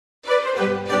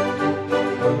Welcome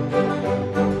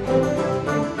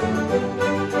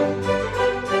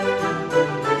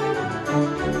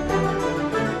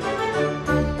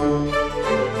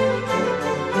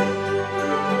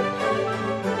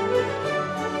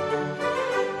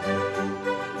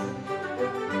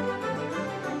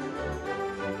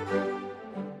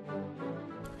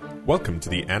to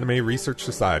the Anime Research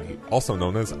Society, also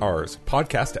known as ours,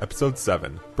 podcast episode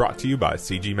 7, brought to you by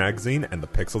CG Magazine and the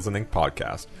Pixels and Ink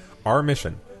podcast. Our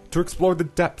mission, to explore the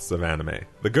depths of anime,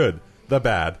 the good, the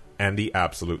bad, and the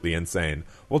absolutely insane.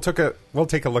 We'll take a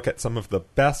look at some of the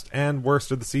best and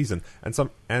worst of the season,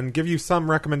 and give you some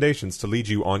recommendations to lead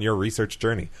you on your research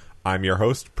journey. I'm your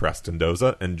host, Preston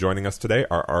Doza, and joining us today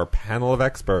are our panel of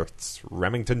experts,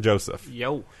 Remington Joseph.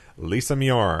 Yo. Lisa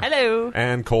Muir. Hello.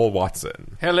 And Cole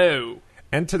Watson. Hello.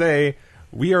 And today,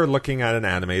 we are looking at an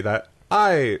anime that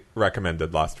I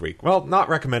recommended last week. Well, not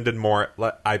recommended, more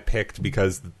I picked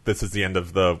because this is the end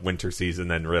of the winter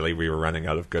season and really we were running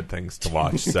out of good things to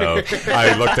watch. So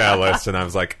I looked at a list and I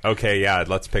was like, okay, yeah,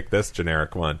 let's pick this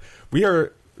generic one. We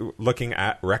are looking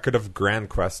at Record of Grand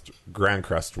Crest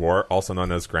War, also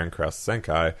known as Grand Crest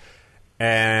Senkai.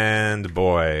 And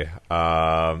boy,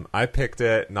 I picked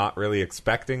it not really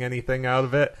expecting anything out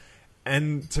of it.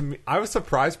 And to me, I was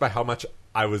surprised by how much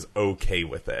I was okay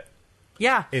with it.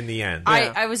 Yeah. In the end.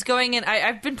 I was going in,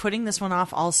 I've been putting this one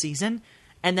off all season.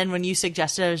 And then when you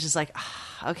suggested it, I was just like,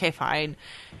 okay, fine.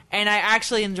 And I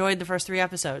actually enjoyed the first 3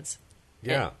 episodes.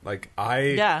 Yeah.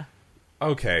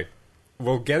 Okay.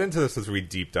 We'll get into this as we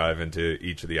deep dive into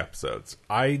each of the episodes.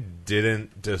 I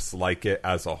didn't dislike it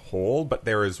as a whole, but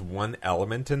there is one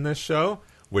element in this show,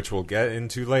 which we'll get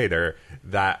into later,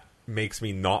 that makes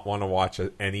me not want to watch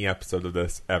any episode of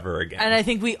this ever again. And I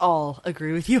think we all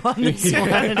agree with you on this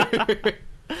one.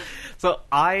 So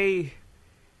I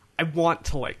want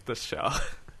to like this show.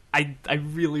 I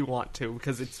really want to,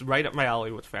 because it's right up my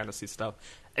alley with fantasy stuff.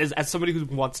 As somebody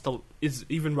who is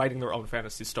even writing their own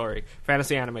fantasy story,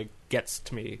 fantasy anime gets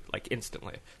to me like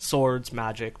instantly. Swords,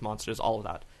 magic, monsters, all of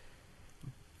that.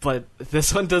 But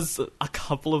this one does a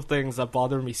couple of things that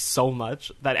bother me so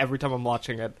much that every time I'm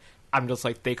watching it, I'm just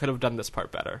like, they could have done this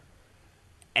part better.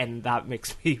 And that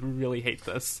makes me really hate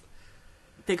this.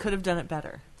 They could have done it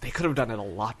better. They could have done it a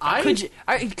lot better.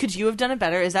 Could you have done it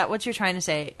better? Is that what you're trying to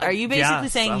say? Are you basically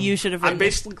saying you should have written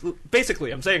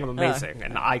I'm saying I'm amazing,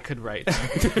 and I could write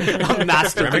a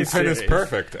masterpiece. Remington is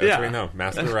perfect, as we know.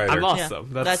 Master writer. I'm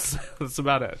awesome. Yeah. That's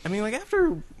about it. I mean, like,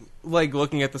 after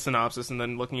looking at the synopsis and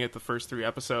then looking at the first 3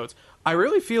 episodes, I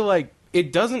really feel like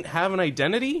it doesn't have an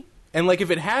identity. And, like, if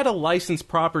it had a licensed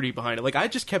property behind it, like, I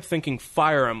just kept thinking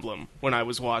Fire Emblem when I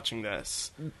was watching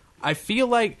this. I feel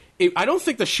like I don't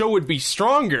think the show would be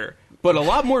stronger, but a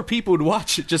lot more people would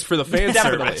watch it just for the fan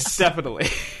service. Definitely.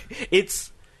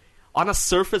 It's on a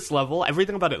surface level,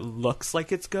 everything about it looks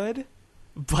like it's good,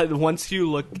 but once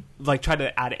you try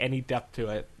to add any depth to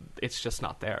it, it's just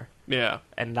not there. Yeah.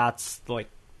 And that's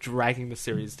like dragging the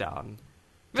series down.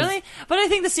 Really? But I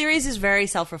think the series is very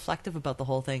self-reflective about the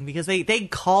whole thing, because they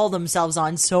call themselves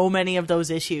on so many of those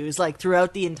issues, like,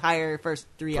 throughout the entire first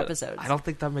 3 episodes. I don't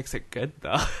think that makes it good,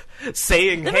 though.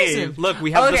 Saying, hey, look,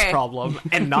 we have this problem,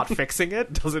 and not fixing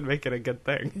it doesn't make it a good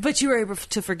thing. But you were able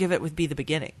to forgive it with Be the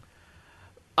Beginning.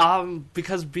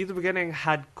 Because Be the Beginning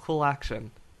had cool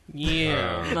action.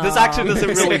 Yeah. This action isn't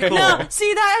really cool. No,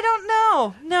 see, that I don't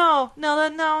know.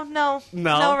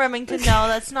 No, Remington, no,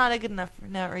 that's not a good enough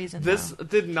reason. This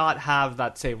did not have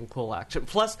that same cool action.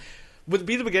 Plus, with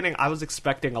Be the Beginning, I was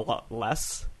expecting a lot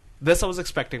less. This, I was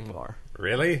expecting more.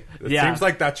 Really? It Yeah. seems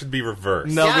like that should be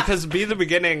reversed. No, Yeah. because Be the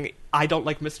Beginning, I don't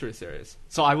like mystery series.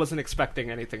 So I wasn't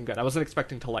expecting anything good. I wasn't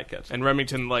expecting to like it. And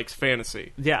Remington likes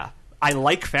fantasy. Yeah. I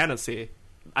like fantasy.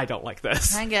 I don't like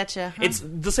this. I getcha. Huh? It's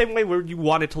the same way where you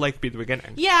wanted to like Be the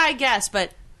Beginning. Yeah, I guess,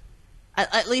 but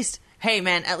at least, hey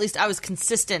man, at least I was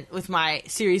consistent with my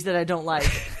series that I don't like.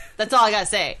 That's all I gotta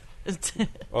say.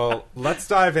 Well, let's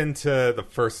dive into the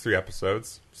first 3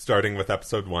 episodes, starting with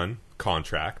episode 1,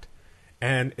 Contract.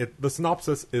 And the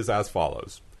synopsis is as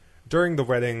follows. During the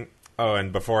wedding... Oh,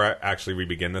 and before we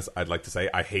begin this, I'd like to say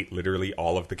I hate literally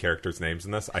all of the characters' names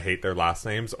in this. I hate their last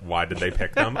names. Why did they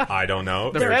pick them? I don't know.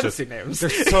 They're fantasy names.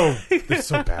 They're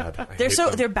so bad.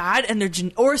 They're bad, and they're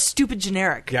or stupid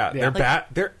generic. Yeah, they're bad.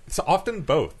 They're so often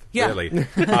both. Yeah. Really.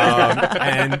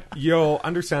 And you'll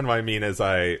understand what I mean as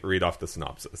I read off the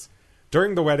synopsis.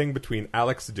 During the wedding between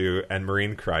Alex Dew and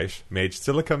Marine Kreisch, Mage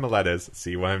Silica Meletes,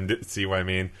 see what I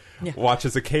mean,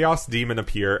 watches a chaos demon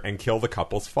appear and kill the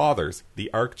couple's fathers,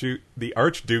 the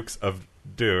Archdukes of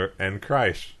Dew and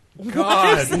Kreisch.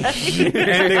 God!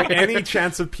 Ending any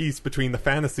chance of peace between the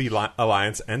Fantasy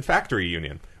Alliance and Factory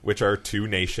Union. which are two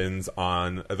nations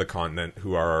on the continent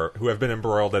who have been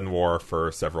embroiled in war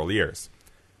for several years.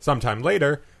 Sometime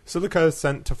later, Celica is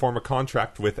sent to form a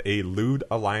contract with a lewd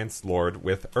alliance lord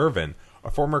with Irvin, a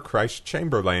former Christ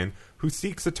Chamberlain who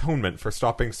seeks atonement for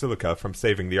stopping Celica from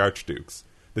saving the Archdukes.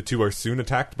 The two are soon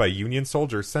attacked by Union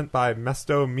soldiers sent by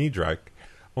Mesto Midrak,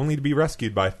 only to be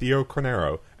rescued by Theo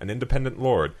Cornero, an independent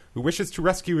lord, who wishes to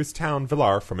rescue his town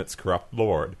Villar from its corrupt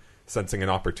lord. Sensing an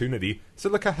opportunity,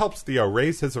 Celica helps Theo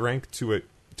raise his rank to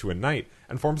a knight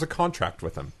and forms a contract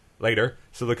with him. Later,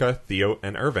 Celica, Theo,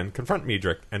 and Irvin confront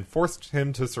Midrak and force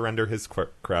him to surrender his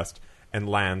crest, and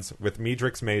lands with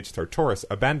Midrak's mage Tartoris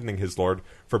abandoning his lord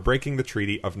for breaking the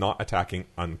treaty of not attacking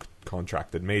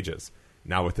uncontracted mages.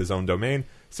 Now with his own domain,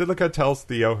 Celica tells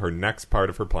Theo her next part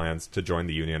of her plans to join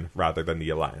the Union rather than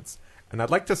the Alliance. And I'd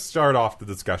like to start off the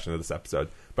discussion of this episode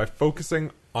by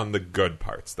focusing on the good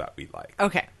parts that we like.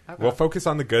 Okay. We'll focus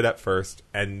on the good at first,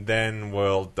 and then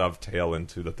we'll dovetail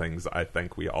into the things I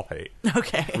think we all hate.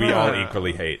 Okay. We all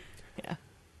equally hate. Yeah.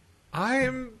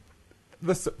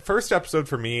 The first episode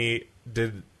for me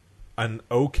did an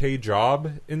okay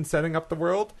job in setting up the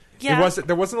world. Yeah.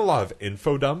 There wasn't a lot of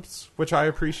info dumps, which I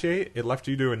appreciate. It left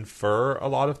you to infer a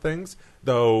lot of things,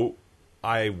 though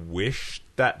I wish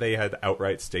that they had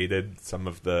outright stated some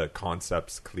of the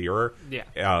concepts clearer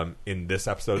in this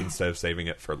episode instead of saving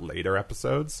it for later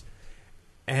episodes.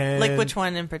 And Like which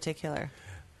one in particular?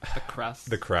 The crest.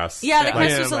 The crest. Yeah, the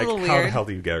crest was a like, little how weird. the hell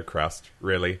do you get a crest,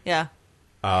 really? Yeah.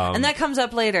 And that comes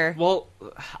up later. Well,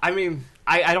 I mean,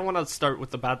 I don't want to start with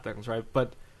the bad things, right?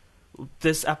 But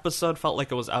this episode felt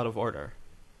like it was out of order.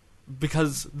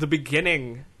 Because the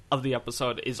beginning of the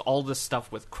episode is all this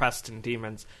stuff with crest and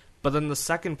demons, but then the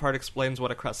second part explains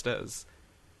what a crest is.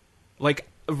 Like,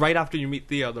 right after you meet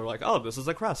Theo, they're like, oh, this is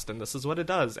a crest, and this is what it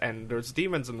does, and there's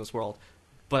demons in this world.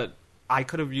 But I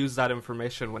could have used that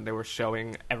information when they were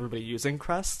showing everybody using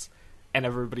crests, and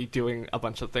everybody doing a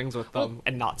bunch of things with them,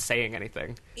 and not saying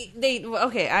anything.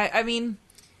 I mean,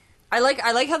 I like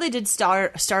how they did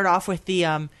start off with the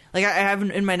like I have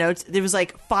in my notes. There was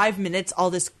like 5 minutes, all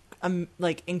this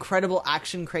like incredible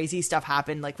action, crazy stuff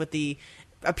happened, like with the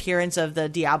appearance of the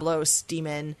Diablos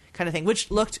demon kind of thing, which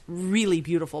looked really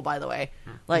beautiful, by the way.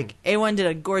 Like A1 did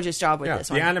a gorgeous job with this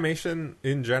the one. animation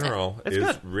in general It's is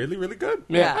good. really, really good.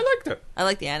 Yeah. I liked it. I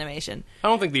like the animation. I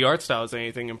don't think the art style is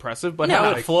anything impressive, but No. how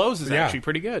Like, it flows is yeah. actually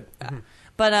pretty good.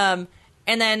 But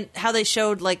and then how they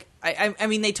showed, like, I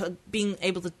mean, they being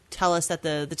able to tell us that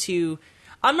the two,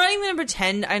 I'm not even gonna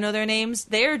pretend I know their names.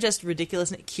 They are just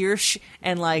ridiculous. Kirsch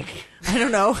and, like, I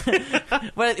don't know,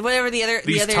 whatever the other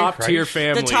These top tier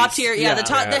families. the top tier, Yeah.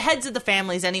 the heads of the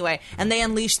families anyway, and they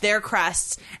unleash their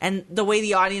crests, and the way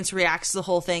the audience reacts to the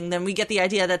whole thing, then we get the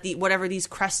idea that whatever these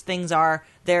crest things are,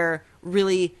 they're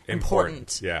really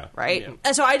important. Yeah. Right? Yeah.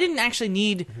 And so I didn't actually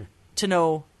need to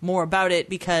know more about it,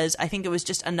 because I think it was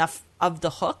just enough of the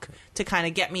hook to kind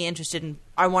of get me interested in,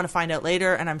 I want to find out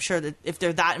later, and I'm sure that if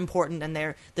they're that important and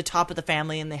they're the top of the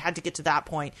family and they had to get to that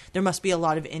point, there must be a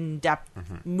lot of in-depth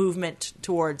movement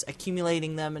towards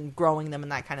accumulating them and growing them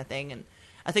and that kind of thing, and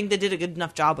I think they did a good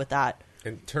enough job with that.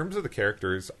 In terms of the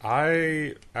characters,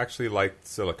 I actually liked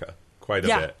Celica quite a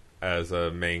bit as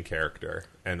a main character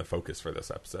and the focus for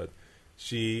this episode.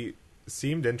 She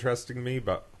seemed interesting to me,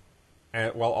 but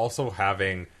while also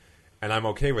having, and I'm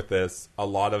okay with this, a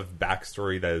lot of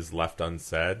backstory that is left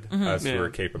unsaid as to her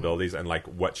capabilities and like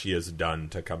what she has done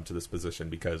to come to this position.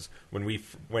 Because when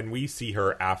we see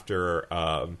her after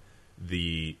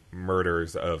the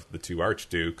murders of the two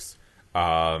archdukes,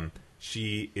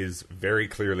 she is very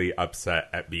clearly upset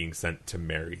at being sent to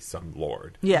marry some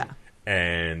lord. Yeah.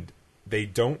 And they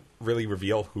don't really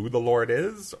reveal who the lord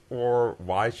is or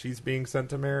why she's being sent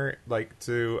to marry,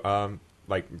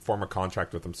 form a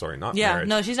contract with him. Sorry, not marriage.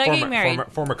 No, she's not getting married.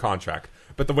 Form a contract.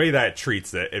 But the way that it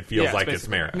treats it, it feels Yeah, like it's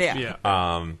basically. marriage.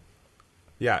 Yeah.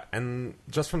 Yeah, and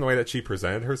just from the way that she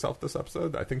presented herself this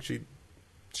episode, I think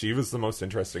she was the most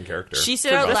interesting character. She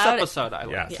said For out this loud episode, I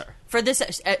liked Yeah. her. for this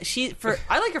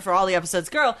I like her for all the episodes.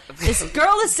 This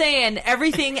girl is saying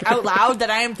everything out loud that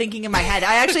I am thinking in my head.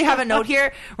 I actually have a note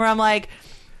here where I'm like,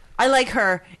 I like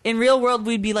her. In real world,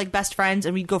 we'd be like best friends,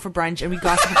 and we'd go for brunch, and we'd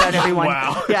gossip about everyone.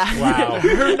 Wow. Yeah. Wow.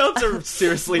 Her notes are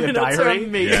seriously a Her notes are diary.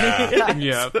 amazing. Yeah.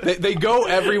 Yeah, they go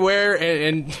everywhere,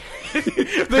 and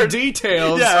the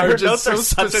details Yeah, are her just notes so are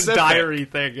such specific. a diary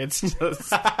thing. It's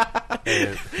just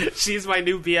And she's my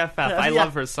new BFF. I Yeah.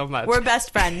 love her so much. We're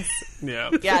best friends. Yeah,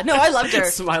 Yeah, no, I loved her.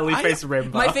 Smiley face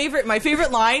Rimba. My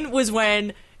favorite line was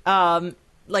when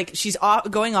like she's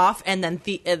going off, and then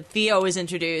Theo is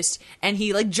introduced, and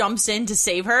he like jumps in to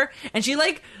save her, and she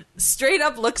like straight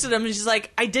up looks at him, and she's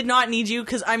like, "I did not need you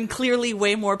because I'm clearly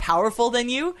way more powerful than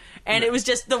you." And it was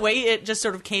just the way it just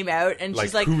sort of came out, and Like,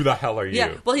 she's like, who the hell are you?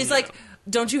 Yeah. Well, he's like,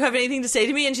 "Don't you have anything to say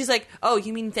to me?" And she's like, "Oh,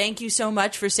 you mean thank you so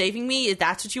much for saving me? If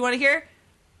that's what you want to hear?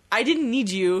 I didn't need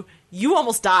you. You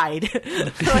almost died."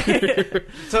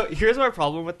 So here's my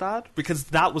problem with that, because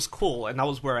that was cool and that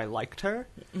was where I liked her.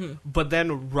 But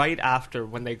then right after,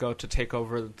 when they go to take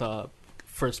over the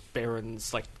first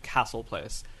Baron's like castle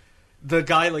place, the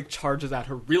guy like charges at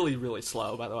her really, really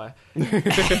slow, by the way.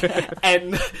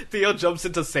 And Theo jumps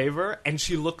in to save her, and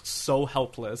she looked so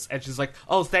helpless, and she's like,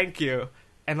 "Oh, thank you."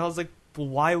 And I was like, well,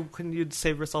 why couldn't you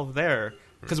save yourself there?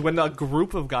 Because when a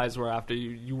group of guys were after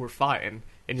you, you were fine.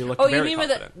 And you look Oh, you very mean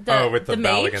confident. with the with the the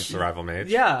battle mage? against the rival mage.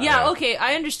 Yeah. Yeah, okay,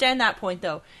 I understand that point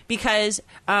though, because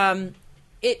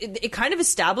it kind of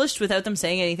established without them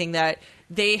saying anything that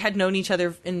they had known each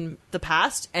other in the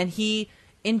past, and he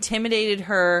intimidated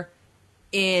her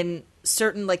in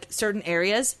certain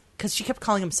areas because she kept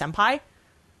calling him senpai.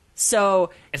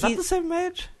 So Is that the same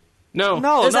mage? No,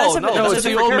 No, Is that no, some- no. no, no, that's it's a the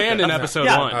different old man character. in That's episode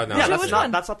Yeah. one. Oh, no. Yeah, that's which not.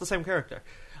 one? That's not the same character.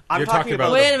 I'm You're talking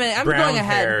about Wait a minute, I'm going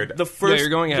ahead. brown-haired- the first. you're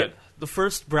going ahead. The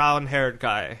first brown-haired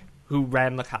guy who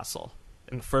ran the castle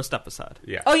in the first episode.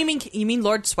 Yeah. Oh, you mean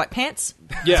Lord Sweatpants?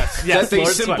 Yes, Yes, that they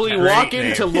Lord simply Sweatpants. walk Great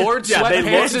into name. Lord They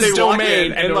Sweatpants' walk domain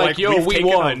in and they're like, yo, "We've we taken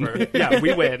won. over." Yeah,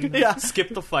 we win. Yeah. Skip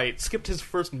the fight. Skipped his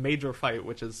first major fight,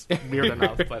 which is weird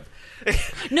enough, but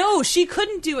No, she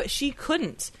couldn't do it. She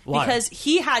couldn't. Why? Because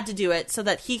he had to do it so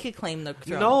that he could claim the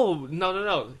throne.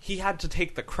 no. He had to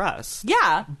take the crest.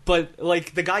 Yeah, But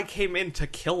like the guy came in to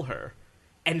kill her,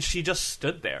 and she just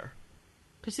stood there.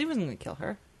 because he wasn't going to kill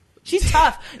her. She's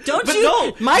tough. Don't But you?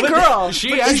 no, My but girl. She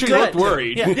But she's actually good. looked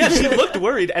worried. Yeah. Yeah, she looked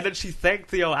worried, and then she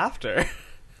thanked Theo after.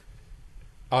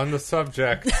 On the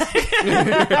subject of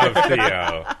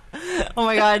Theo, Oh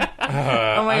my god.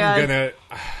 oh my I'm God. gonna.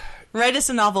 Write us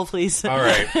a novel, please. All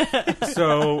right.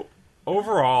 So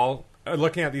overall,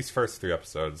 looking at these first 3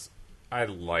 episodes, I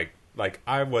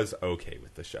I was okay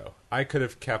with the show. I could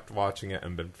have kept watching it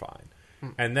and been fine.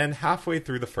 And then halfway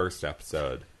through the first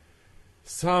episode,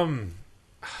 some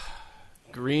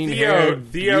Green-haired,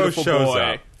 Theo beautiful shows boy.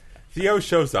 up. Theo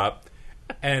shows up,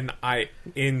 and I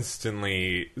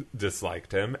instantly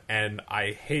disliked him, and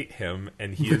I hate him,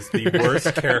 and he is the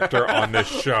worst character on this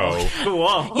show.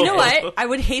 Whoa! You know what? I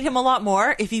would hate him a lot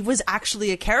more if he was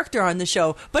actually a character on the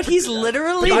show. But he's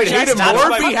literally But I just hate him that's more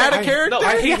my if he had a fucking- character. no,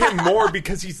 I hate him more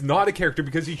because he's not a character,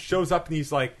 because he shows up and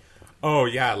he's like, oh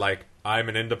yeah, like, I'm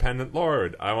an independent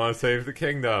lord. I want to save the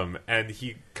kingdom. And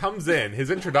he comes in.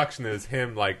 His introduction is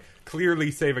him, like,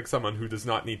 clearly saving someone who does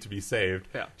not need to be saved.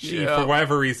 Yeah. She, Yeah. for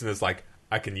whatever reason, is like,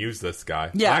 I can use this guy.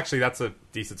 Yeah. Actually, that's a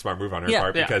decent, smart move on her Yeah.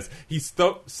 part, Yeah. because he's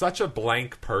such a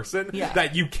blank person Yeah.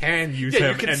 that you can use Yeah, you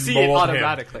him can and see it mold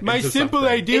automatically. him My into simple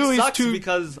something. idea It is sucks to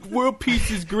because- world peace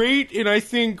is great, and I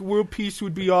think world peace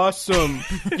would be awesome.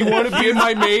 You want to be in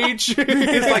my mage?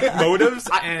 His like motives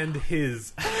and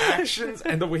his actions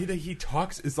and the way that he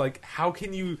talks is like, how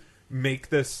can you make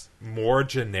this more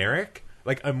generic,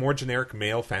 like a more generic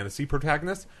male fantasy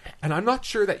protagonist? And I'm not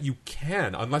sure that you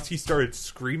can, unless he started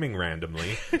screaming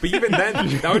randomly. But even then,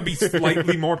 that would be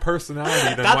slightly more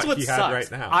personality than That's what what he sucks. had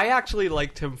right now. I actually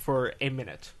liked him for a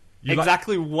minute. You li-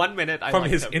 Exactly 1 minute. I From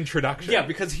liked his him. introduction, Yeah,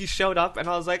 because he showed up and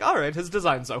I was like, all right, his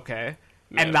design's okay.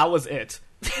 Yeah. And that was it.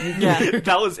 Yeah.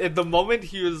 That was it. The moment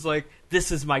he was like,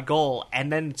 this is my goal,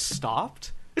 and then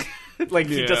stopped. Like,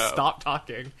 he just Yeah. stopped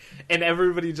talking. And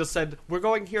everybody just said, we're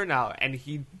going here now. And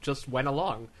he just went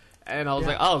along. And I was Yeah.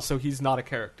 like, oh, so he's not a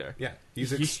character. yeah,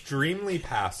 he's extremely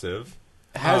passive.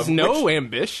 Has Um, no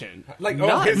ambition. Like,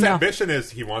 None. his No. ambition is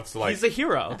he wants to like. He's a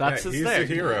hero. That's yeah, his he's thing. a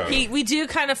hero. We do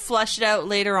kind of flesh it out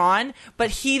later on, but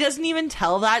he doesn't even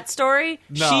tell that story.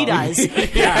 No. She does.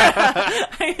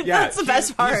 yeah. That's the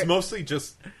best part. He's mostly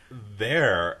just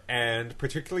there, and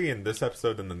particularly in this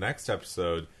episode and the next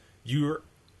episode,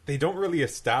 they don't really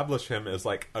establish him as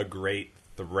like a great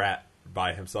threat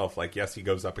by himself. Like, yes, he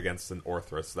goes up against an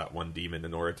Orthrus, that one demon,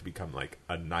 in order to become like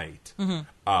a knight.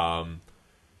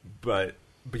 But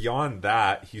beyond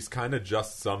that, he's kind of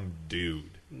just some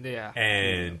dude. Yeah.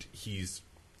 And he's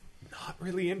not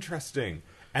really interesting.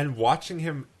 And watching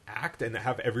him act and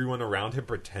have everyone around him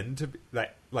pretend to be,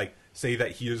 that, like, say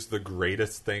that he is the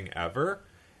greatest thing ever,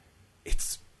 it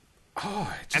just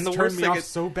And the turned worst me thing off is,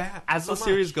 so bad. As so the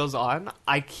series much. goes on,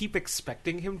 I keep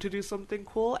expecting him to do something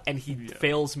cool, and he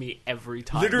fails me every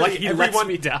time. literally like, he everyone, lets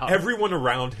me down. Everyone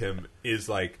around him is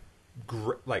like,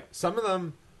 like some of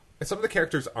the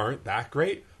characters aren't that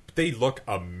great, they look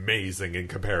amazing in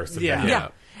comparison. Yeah. to him. Yeah.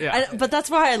 Yeah. But that's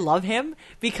why I love him,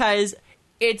 because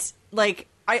it's like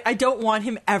I don't want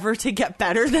him ever to get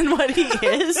better than what he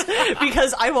is,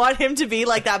 because I want him to be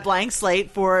like that blank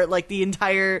slate for like the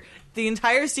entire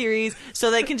series,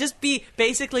 so they can just be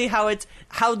basically how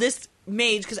this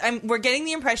mage, because we're getting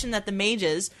the impression that the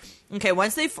mages, okay,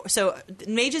 once so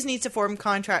mages need to form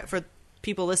contract, for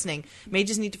people listening,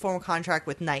 mages need to form a contract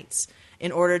with knights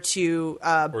in order to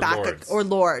back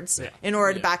lords Yeah. in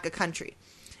order to back a country.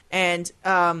 And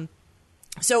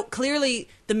so clearly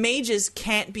the mages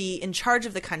can't be in charge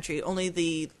of the country, only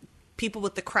the people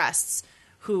with the crests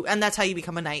and that's how you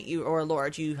become a knight or a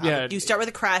lord. You start with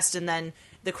a crest, and then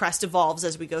the crest evolves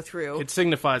as we go through. It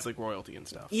signifies like royalty and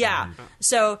stuff. Yeah.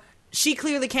 So she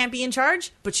clearly can't be in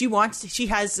charge, but she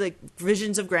has like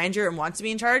visions of grandeur and wants to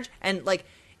be in charge. And like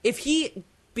if he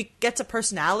gets a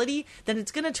personality, then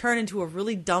it's going to turn into a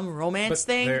really dumb romance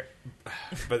thing.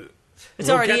 But It's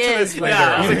we'll already get to is. this later Yeah,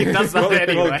 I on. was like, it does that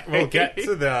anyway. We'll get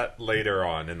to that later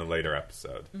on in a later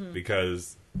episode,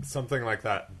 because something like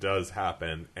that does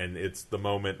happen, and it's the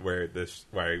moment where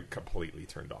I completely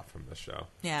turned off from this show.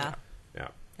 Yeah. Yeah.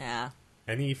 Yeah.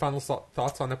 Any final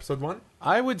thoughts on episode 1?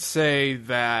 I would say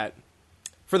that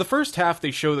for the first half,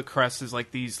 they show the crests as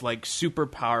like these like super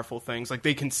powerful things, like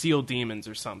they conceal demons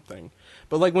or something.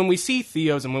 But like when we see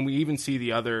Theos and when we even see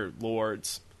the other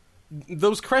lords,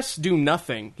 those crests do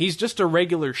nothing. He's just a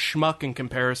regular schmuck in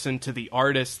comparison to the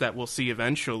artists that we'll see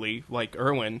eventually, like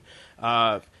Erwin,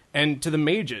 and to the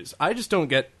mages. I just don't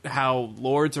get how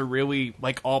lords are really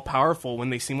like all powerful when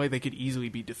they seem like they could easily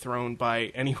be dethroned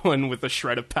by anyone with a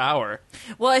shred of power.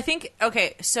 Well, I think,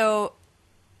 okay, so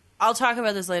I'll talk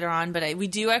about this later on, but we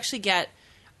do actually get,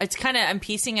 it's kind of, I'm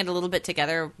piecing it a little bit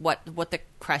together, what the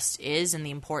crest is and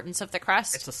the importance of the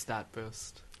crest. It's a stat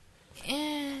boost.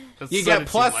 You So get it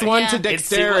plus seemed 1 Yeah. to It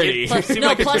dexterity. seemed Plus,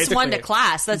 like it's plus basically- 1 to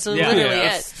class. That's Yeah. literally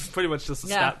Yeah. it. It's pretty much just a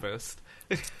Yeah. stat boost.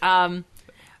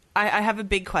 I have a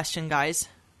big question, guys.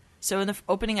 So in the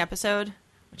opening episode,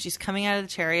 when she's coming out of the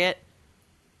chariot,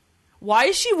 why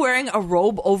is she wearing a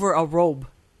robe over a robe?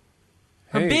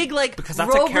 Her Hey, big, like, Because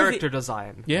that's robe a character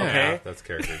design. Yeah. Okay? Yeah, that's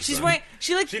character She's design. wearing,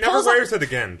 she like She never pulls wears off, it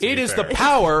again. to It be is fair. the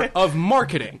power of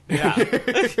marketing. Yeah.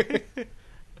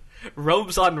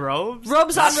 Robes on robes?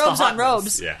 robes on That's the robes on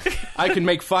hotness. robes. Yeah. I can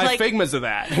make 5 Like- figmas of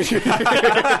that.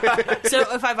 So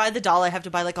if I buy the doll, I have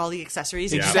to buy like all the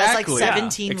accessories. And Yeah. she has like Exactly.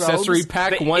 17 Accessory robes.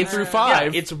 pack But 1 it's- through Yeah,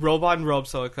 5. it's robe on robe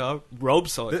silica,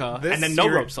 This and then no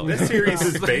robe silica. This series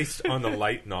is based on the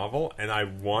light novel, and I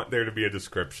want there to be a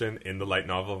description in the light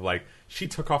novel of like, she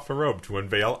took off the robe to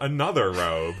unveil another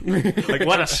robe. Like,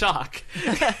 what a shock.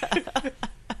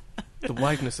 The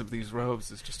whiteness of these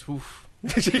robes is just oof.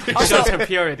 Shows her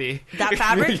purity. That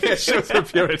fabric, It shows her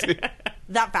purity.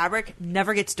 that fabric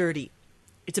never gets dirty.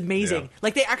 It's amazing. Yeah.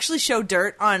 Like they actually show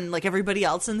dirt on like everybody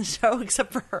else in the show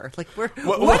except for her. Like what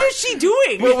what- is she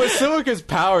doing? Well, with Silica's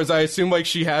powers, I assume like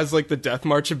she has like the Death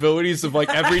March abilities of like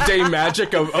everyday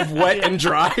magic of wet and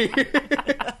dry.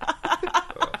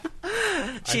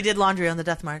 She did laundry on the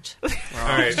Death March. All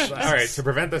right. To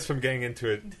prevent this from getting into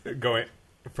it,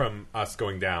 from us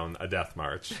going down a death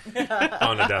march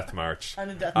on a death march.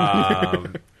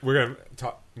 We're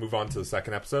gonna move on to the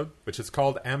second episode, which is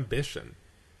called Ambition.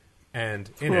 And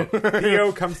in it,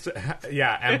 Theo comes to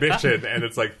ambition, and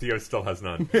it's like Theo still has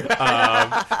none.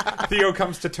 Theo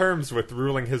comes to terms with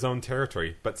ruling his own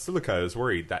territory, but Silica is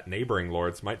worried that neighboring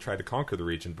lords might try to conquer the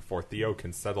region before Theo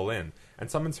can settle in, and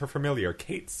summons her familiar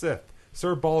Kate Sith,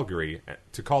 Sir Balgary,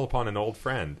 to call upon an old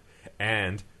friend.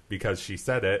 And because she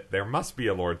said it, there must be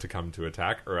a lord to come to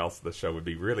attack, or else the show would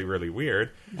be really, really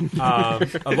weird. A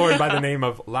lord by the name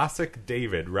of Lassic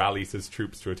David rallies his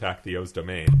troops to attack Theo's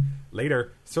domain.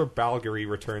 Later, Sir Balgary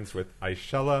returns with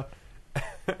Aishella,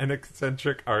 an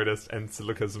eccentric artist and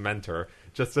Silica's mentor,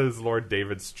 just as Lord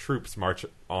David's troops march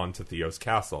on to Theo's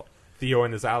castle. Theo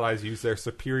and his allies use their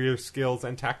superior skills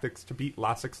and tactics to beat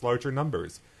Lassic's larger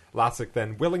numbers. Lassic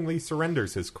then willingly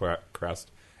surrenders his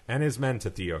crest and his men to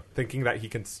Theo, thinking that he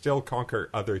can still conquer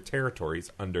other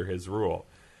territories under his rule.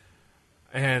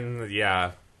 And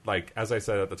yeah, like, as I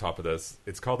said at the top of this,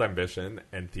 it's called Ambition,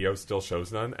 and Theo still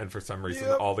shows none, and for some reason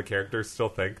all the characters still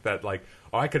think that, like,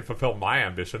 oh, I can fulfill my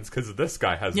ambitions because this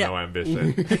guy has no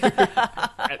ambition.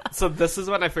 So this is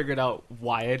when I figured out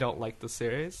why I don't like the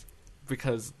series,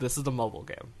 because this is a mobile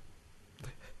game.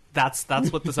 That's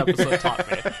what this episode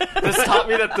taught me. This taught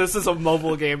me that this is a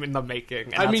mobile game in the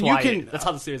making. And I mean, that's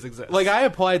how the series exists. Like I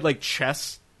applied like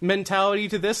chess mentality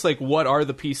to this. Like, what are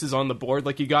the pieces on the board?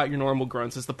 Like, you got your normal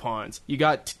grunts as the pawns. You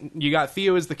got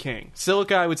Theo as the king.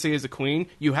 Silica, I would say, as the queen.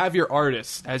 You have your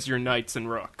artists as your knights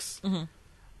and rooks. Mm-hmm.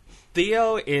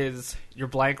 Theo is your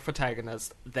blank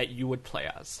protagonist that you would play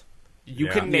as. You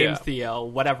Yeah. can name Yeah. Theo,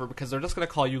 whatever, because they're just going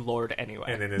to call you Lord anyway.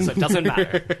 And it is- So it doesn't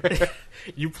matter.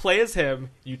 You play as him,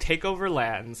 you take over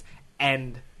lands,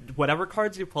 and whatever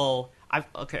cards you pull...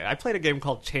 I played a game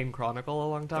called Chain Chronicle a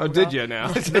long time ago. did you now?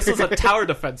 This was a tower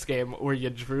defense game where you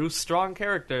drew strong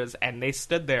characters, and they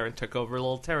stood there and took over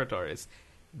little territories.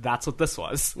 That's what this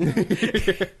was.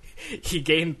 He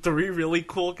gained 3 really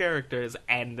cool characters,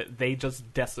 and they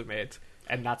just decimate.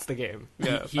 And that's the game.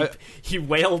 Yeah. He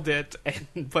whaled it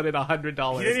and put in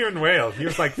 $100. He didn't even wail. He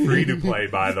was like free to play,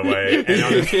 by the way. And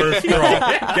on his first roll,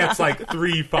 gets like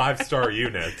 3 5-star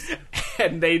units.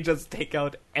 And they just take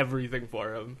out everything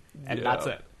for him. And Yeah. that's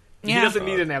it. He Yeah. doesn't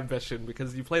need an ambition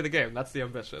because you play the game. That's the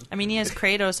ambition. I mean, he has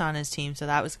Kratos on his team, so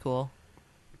that was cool.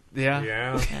 Yeah.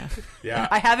 Yeah. Yeah. Yeah.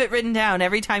 I have it written down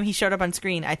every time he showed up on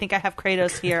screen. I think I have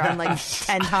Kratos here on like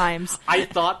 10 times. I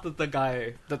thought that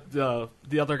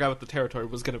the other guy with the territory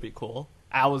was going to be cool.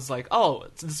 I was like, oh,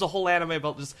 this is a whole anime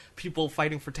about just people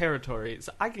fighting for territories.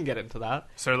 I can get into that.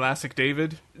 Sir Lassic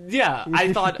David. Yeah,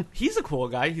 I thought he's a cool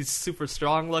guy. He's super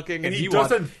strong looking, And he wants-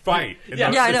 doesn't fight. In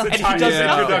Yeah. the- Yeah, I know. this And he entire does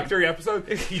nothing. introductory episode,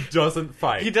 he doesn't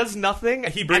fight. He does nothing.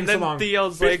 He brings and then along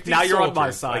Theo's 50 like, now you're on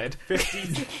my soldiers,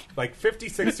 side. Like 50,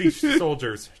 60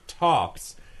 soldiers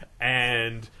tops,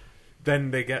 and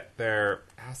then they get their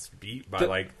ass beat by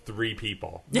like 3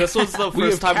 people. This was the We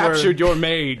have first time captured where your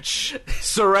mage.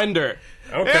 Surrender.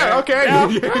 Okay. Yeah, okay.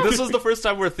 yeah, this was the first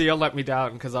time where Theo let me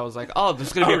down because I was like, oh,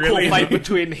 there's gonna be Oh, a cool really? fight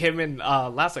between him and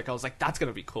Lassic. I was like, that's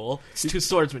gonna be cool. It's 2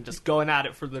 swordsmen just going at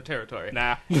it for their territory.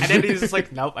 Nah. And then he's just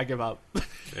like, nope, I give up.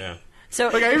 Yeah. So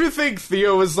Like, I even think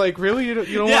Theo was like, really? You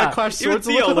don't want to clash even swords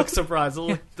Theo with looks us? surprised. I'm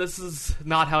like, this is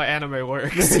not how anime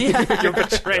works. Yeah. You're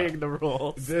betraying the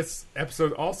rules. This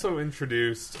episode also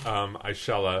introduced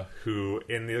Aishella, who,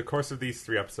 in the course of these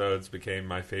 3 episodes, became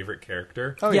my favorite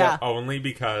character. Oh, yeah. Only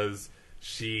because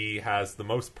she has the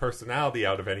most personality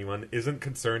out of anyone, isn't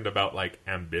concerned about, like,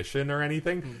 ambition or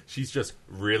anything. She's just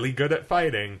really good at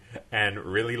fighting and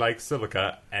really likes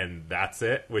Silica, and that's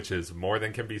it, which is more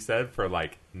than can be said for,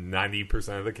 like,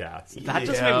 90% of the cast. That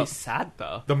just Yeah. made me sad,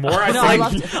 though. The more I No, I think...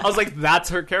 loved it. I was like, that's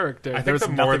her character. I think There's the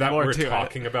more nothing that more we're to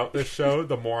talking about this show,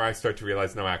 the more I start to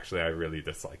realize, no, actually, I really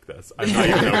dislike this. I'm not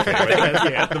even okay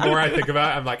with it. The more I think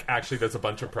about it, I'm like, actually, there's a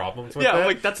bunch of problems it. with Yeah, it. I'm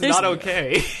like, that's There's- not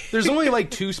okay. There's only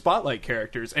like 2 spotlight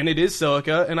characters, and it is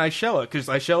Silica and Aishella, because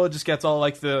Aishella just gets all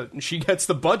like she gets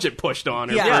the budget pushed on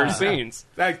her Yeah. for her scenes.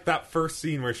 that first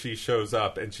scene where she shows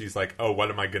up and she's like, oh, what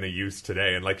am I going to use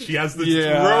today? And like, she has this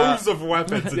Yeah. rows of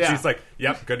weapons, and Yeah. she's like,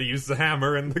 yep, going to use the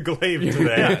hammer and the glaive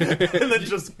today. And then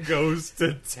just goes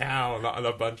to town on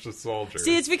a bunch of soldiers.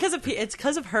 see, it's because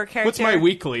of her character. What's my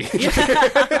weekly?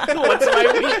 What's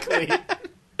my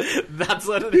weekly? That's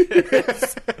what it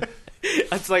is.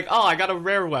 It's like, oh, I got a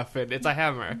rare weapon. It's a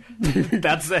hammer.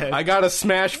 That's it. I gotta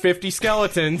smash 50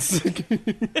 skeletons.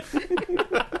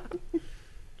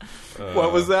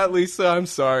 What was that, Lisa? I'm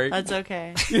sorry. That's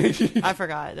okay. I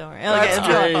forgot. Don't worry.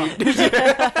 Okay,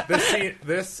 That's great.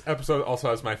 This episode also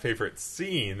has my favorite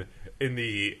scene in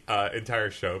the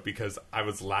entire show because I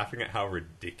was laughing at how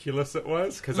ridiculous it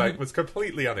was because it was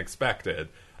completely unexpected.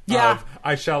 Yeah. Of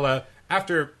Aishella,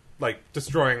 after like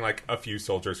destroying like a few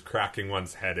soldiers, cracking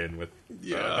one's head in with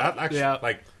that actually Yeah.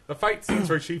 like the fight scenes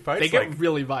where she fights They get like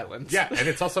really violent. yeah, and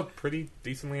it's also pretty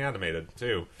decently animated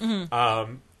too.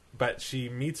 But she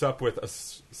meets up with a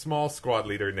small squad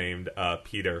leader named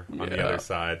Peter on the Yeah. other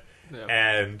side, Yeah.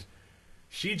 and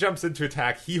she jumps into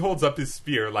attack. He holds up his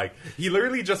spear, like he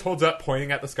literally just holds up,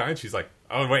 pointing at the sky, and she's like,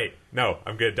 "Oh wait, no,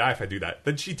 I'm gonna die if I do that."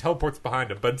 Then she teleports behind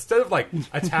him, but instead of like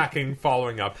attacking,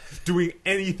 following up, doing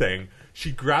anything,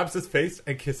 she grabs his face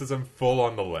and kisses him full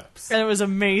on the lips. And it was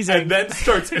amazing. And then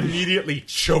starts immediately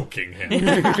choking him.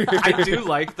 I do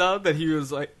like though that he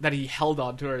was like that he held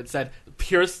on to her and said,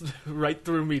 "Pierce right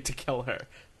through me to kill her."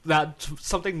 That's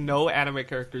something no anime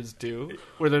characters do,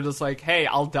 where they're just like, "Hey,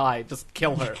 I'll die, just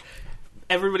kill her."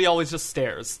 Everybody always just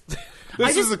stares.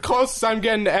 This is the closest I'm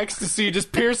getting to ecstasy.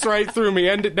 Just pierce right through me.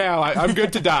 End it now. I'm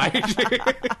good to die.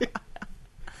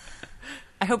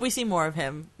 I hope we see more of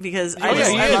him because Oh, I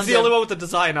just yeah, I he's loved the him. only one with the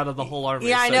design out of the whole army.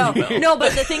 Yeah, I so know. he will. No,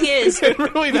 but the thing is,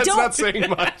 Really, that's don't- not saying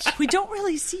much. we don't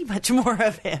really see much more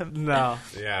of him. No.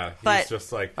 Yeah, he's But-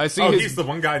 just like, I see oh, his- he's the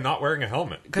one guy not wearing a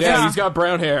helmet. Cause Yeah, Yeah. he's got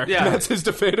brown hair. Yeah. That's his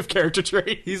definitive character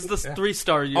trait. he's the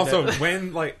 3-star unit. Also,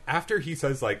 when like after he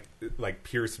says like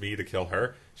pierce me to kill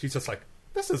her, she's just like,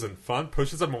 this isn't fun,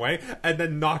 pushes him away, and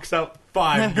then knocks out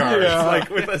 5 guards Yeah.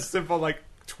 like with a simple like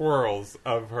twirls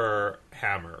of her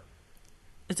hammer.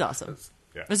 It's awesome.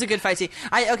 Yeah. It was a good fight scene.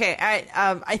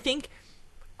 I think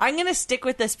I'm going to stick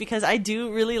with this because I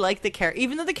do really like the character.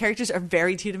 Even though the characters are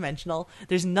very two-dimensional,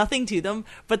 there's nothing to them,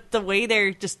 but the way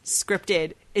they're just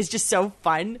scripted is just so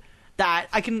fun that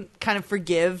I can kind of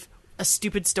forgive a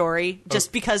stupid story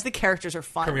just because the characters are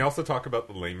fun. Can we also talk about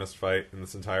the lamest fight in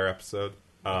this entire episode?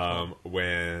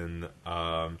 When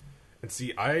and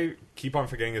see, I keep on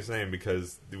forgetting his name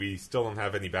because we still don't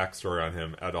have any backstory on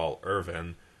him at all.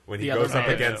 Irvin, when he The goes other up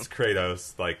guy. against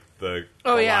Kratos, like the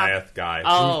Oh, yeah. Goliath guy,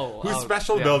 whose Oh,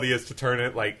 special yeah. ability is to turn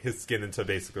it like his skin into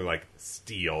basically like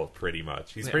steel, pretty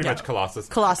much. He's pretty Yeah. much Colossus.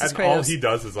 Colossus and all Kratos. he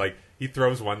does is like he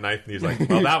throws one knife and he's like,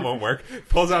 "Well, that won't work."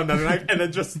 Pulls out another knife and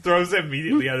then just throws it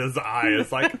immediately at his eye.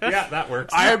 It's like, yeah, that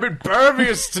works. I am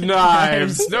impervious to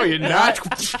knives. No, you're not.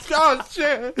 Oh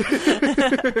shit!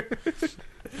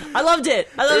 I loved it.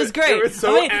 I thought it was great. It was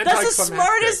so I mean, that's the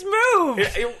anticlimactic. smartest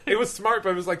move. It was smart, but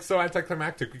it was like so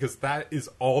anticlimactic because that is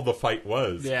all the fight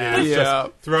was. Yeah. It was Yeah.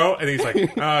 just throw, and he's like,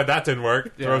 "Oh, that didn't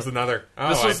work." Yeah. Throws another.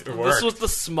 Oh, This it worked. was the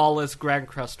smallest Grand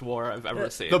Crest war I've ever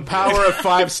seen. The power of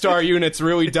 5-star units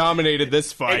really dominated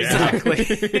this fight.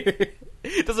 Exactly.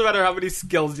 It doesn't matter how many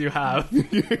skills you have.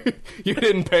 You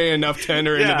didn't pay enough to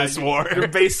enter into this war. Your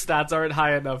base stats aren't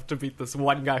high enough to beat this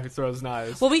one guy who throws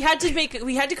knives. Well, we had to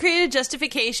create a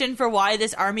justification for why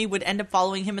this army would end up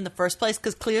following him in the first place,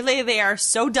 because clearly they are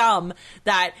so dumb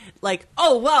that, like,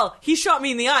 oh, well, he shot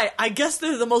me in the eye. I guess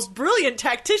they're the most brilliant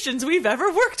tacticians we've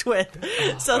ever worked with.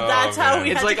 So that's how man.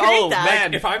 we It's had like, to create oh, that.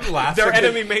 man. If I'm last, Their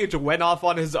enemy mage went off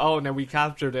on his own and we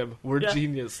captured him. We're Yeah.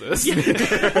 geniuses.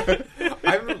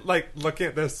 I'm like looking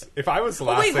at this. If I was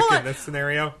wait, Lasik hold in on. this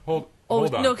scenario, hold Oh,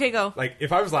 on. no, okay, go. Like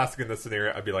if I was Lasik in this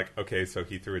scenario, I'd be like, okay, so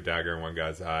he threw a dagger in one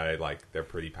guy's eye. Like they're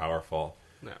pretty powerful,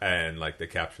 No. and like they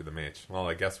captured the mage. Well,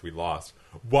 I guess we lost.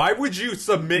 Why would you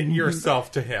submit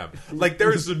yourself to him? Like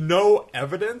there's no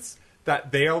evidence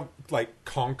that they'll like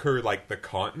conquer like the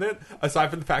continent aside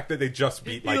from the fact that they just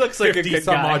beat like looks like a 50 good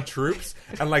some guy. odd troops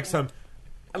and like some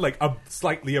like a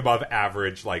slightly above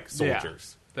average like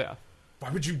soldiers. Yeah. Why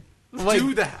would you Like-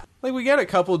 do that? Like, we get a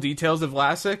couple details of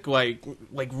Lassick, like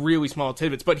really small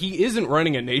tidbits, but he isn't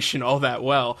running a nation all that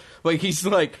well. Like, he's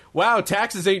like, wow,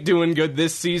 taxes ain't doing good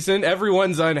this season.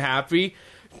 Everyone's unhappy.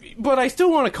 But I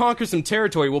still want to conquer some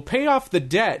territory. We'll pay off the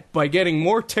debt by getting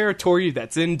more territory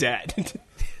that's in debt.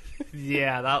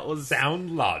 Yeah, that was...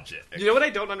 Sound logic. You know what I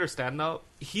don't understand, though?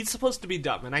 He's supposed to be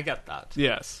dumb, and I get that.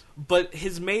 Yes. But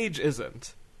his mage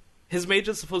isn't. His mage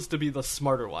is supposed to be the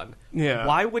smarter one. Yeah.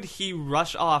 Why would he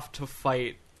rush off to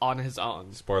fight on his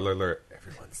own? Spoiler alert,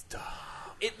 everyone's dumb.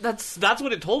 That's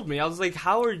what it told me. I was like,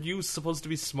 how are you supposed to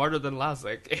be smarter than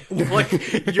Lazic?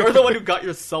 Like, you're the one who got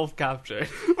yourself captured.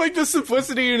 Like, the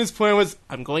simplicity in his plan was,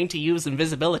 I'm going to use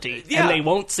invisibility, Yeah. and they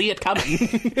won't see it coming.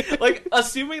 Like,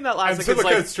 assuming that And Lazic so is look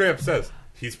like... at straight up says,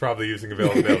 he's probably using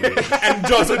availability and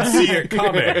doesn't see it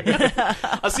coming.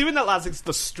 Assuming that Lazic's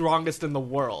the strongest in the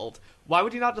world, why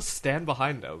would he not just stand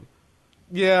behind him?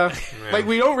 Yeah. Like,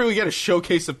 we don't really get a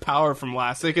showcase of power from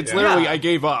Lassick. It's Yeah. literally, I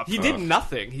gave up. He did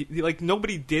nothing. He like,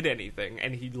 nobody did anything,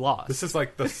 and he lost. This is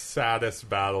like the saddest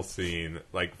battle scene,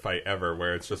 like fight ever,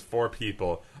 where it's just 4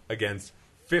 people against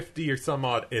 50 or some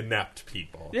odd inept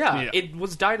people. yeah, Yeah. it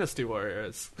was Dynasty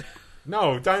Warriors.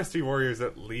 No, Dynasty Warriors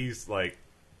at least like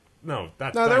no.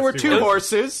 That's No, there were Dynasty 2 Warriors.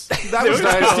 horses. That was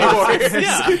Dynasty Warriors.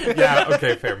 Yeah. Yeah,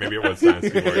 okay, fair. Maybe it was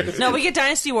Dynasty Warriors. No, we get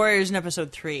Dynasty Warriors in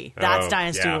episode 3. That's Oh,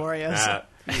 Dynasty yeah. Warriors.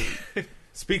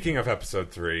 Speaking of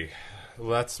episode 3,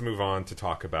 let's move on to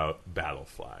talk about Battle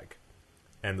Flag.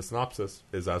 And the synopsis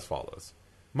is as follows.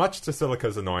 Much to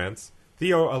Silica's annoyance,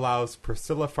 Theo allows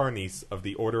Priscilla Farnese of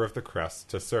the Order of the Crest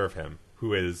to serve him,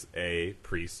 who is a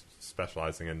priest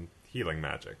specializing in healing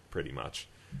magic, pretty much.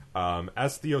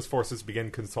 As Theo's forces begin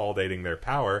consolidating their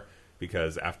power,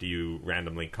 because after you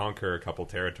randomly conquer a couple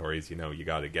territories, you know, you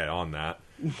gotta get on that.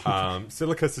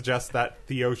 Silica suggests that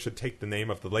Theo should take the name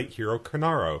of the late hero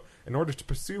Canaro in order to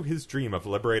pursue his dream of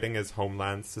liberating his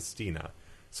homeland Sistina.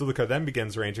 Silica then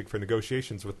begins arranging for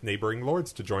negotiations with neighboring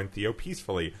lords to join Theo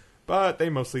peacefully, but they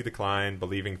mostly decline,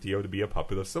 believing Theo to be a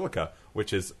puppet of Silica,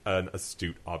 which is an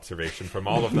astute observation from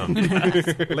all of them.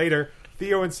 Later,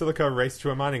 Theo and Silica race to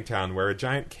a mining town where a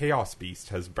giant chaos beast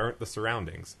has burnt the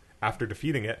surroundings. After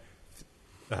defeating it,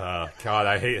 God,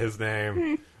 I hate his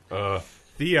name.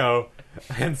 Theo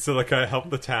and Silica help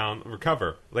the town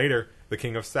recover. Later, the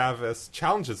king of Savis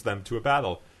challenges them to a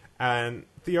battle, and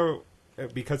Theo,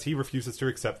 because he refuses to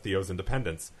accept Theo's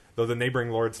independence. Though the neighboring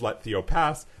lords let Theo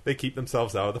pass, they keep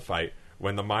themselves out of the fight,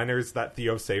 when the miners that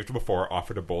Theo saved before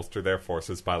offer to bolster their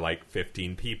forces by like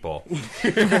 15 people.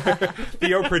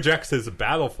 Theo projects his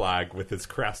battle flag with his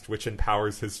crest, which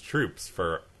empowers his troops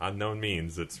for unknown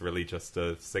means. It's really just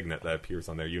a signet that appears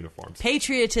on their uniforms.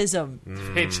 Patriotism.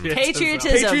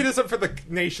 Patriotism. Patriotism for the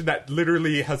nation that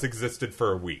literally has existed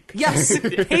for a week. Yes,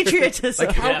 patriotism.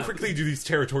 Like, how Yeah. quickly do these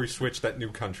territories switch that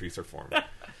new countries are formed?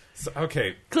 So,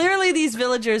 okay, Clearly, these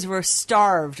villagers were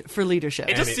starved for leadership.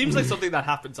 It just seems like something that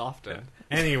happens often.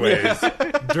 anyways,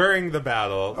 during the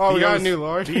battle, Oh, we got a Theo's- new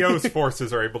lord. Theo's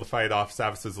forces are able to fight off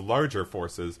Savas's larger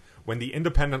forces when the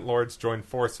independent lords join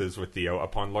forces with Theo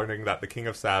upon learning that the king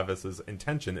of Savas's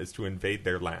intention is to invade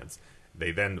their lands.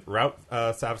 They then rout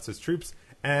Savas's troops,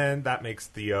 and that makes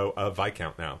Theo a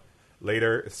Viscount now.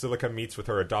 Later, Silica meets with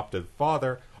her adoptive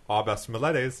father, Abbas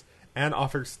Meletes, and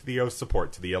offers Theo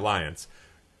support to the alliance.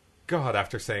 God,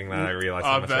 after saying that, I realize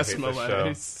how much I hate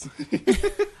this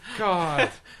show. God.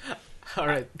 All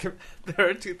right, there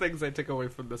are two things I took away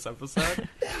from this episode.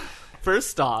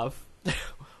 First off,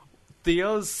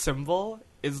 Theo's symbol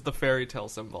is the fairy tale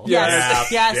symbol.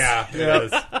 Yes. Yeah, Yes. yeah, it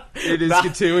is. It is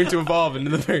continuing to evolve into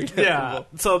the very Yeah,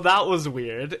 so that was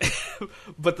weird.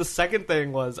 But the second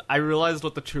thing was, I realized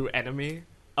what the true enemy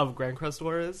of Grand Crest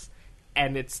War is,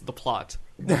 and it's the plot.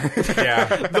 Yeah.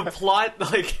 The plot,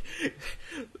 like,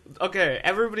 okay,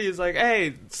 everybody is like,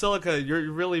 hey, Silica,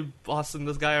 you're really bossing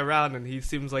this guy around, and he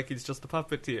seems like he's just a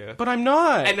puppet to you. But I'm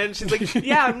not. And then she's like,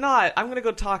 yeah, I'm not. I'm going to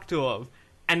go talk to him.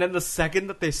 And then the second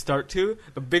that they start to,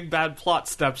 the big bad plot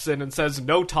steps in and says,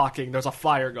 no talking, there's a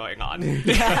fire going on.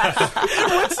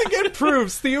 Once again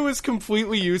proves Theo is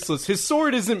completely useless. His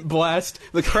sword isn't blessed.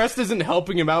 The crest isn't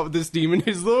helping him out with this demon.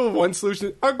 His little one solution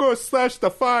is, I'll go slash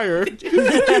the fire. And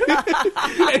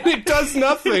it does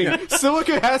nothing.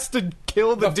 Silica has to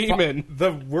kill the demon.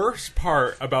 The worst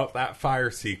part about that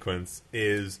fire sequence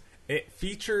is it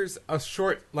features a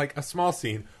small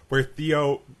scene where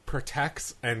Theo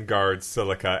protects and guards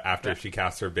Silica after she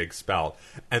casts her big spell.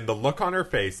 And the look on her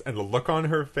face,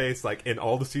 like in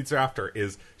all the scenes thereafter,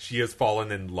 is she has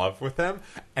fallen in love with him.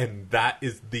 And that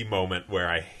is the moment where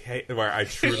I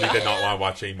truly did not want to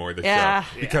watch any more of the Yeah.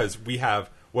 show. Because we have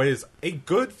what is a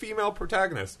good female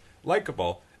protagonist,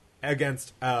 likable,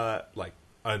 against a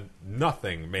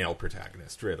nothing male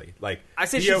protagonist, really. Like, I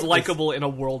say Theo she's is- likable in a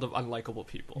world of unlikable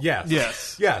people. Yes.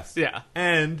 Yes. Yes. Yeah.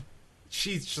 And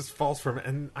she just falls from it.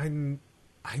 And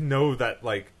I know that,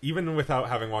 like, even without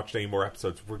having watched any more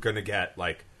episodes, we're going to get,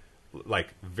 like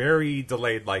very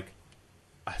delayed,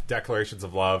 declarations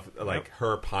of love, like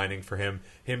her pining for him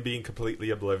being completely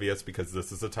oblivious because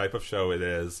this is the type of show it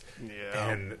is. Yeah.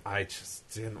 And I just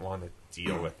didn't want to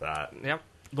deal with that. Yep.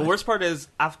 The worst part is,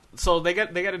 so they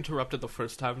get interrupted the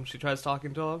first time she tries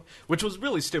talking to him, which was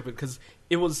really stupid because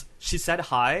she said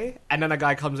hi, and then a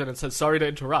guy comes in and says sorry to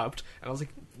interrupt, and I was like,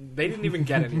 they didn't even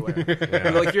get anywhere.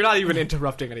 Yeah. Like, you're not even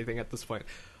interrupting anything at this point.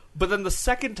 But then the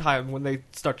second time when they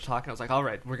start to talk, I was like, all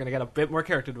right, we're gonna get a bit more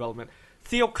character development.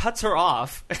 Theo cuts her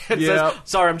off and Yeah. says,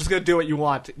 sorry, I'm just going to do what you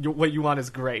want. What you want is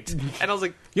great. And I was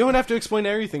like, You don't have to explain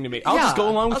everything to me. I'll just go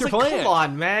along with I your was like, plan. Come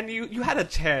on, man. You had a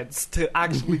chance to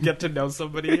actually get to know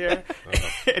somebody here.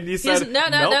 And you He said, doesn't- no.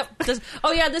 nope.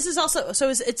 This is also so.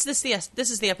 This is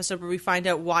the episode where we find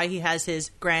out why he has his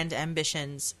grand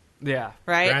ambitions, Yeah.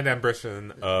 right? Grand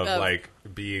ambition of,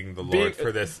 being the Being lord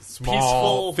for this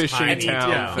small, peaceful fishing tiny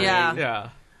town. town. Yeah. Yeah.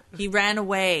 He ran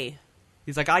away.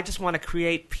 He's like, I just want to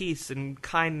create peace and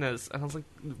kindness. And I was like,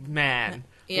 man,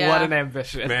 Yeah. what an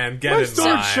ambition. Man, get My in sword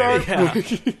line. sharp. Yeah.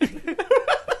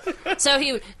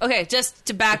 So just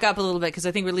to back up a little bit because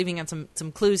I think we're leaving out some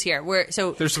clues here.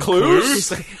 There's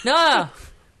clues? No,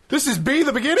 This is B,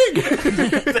 the beginning?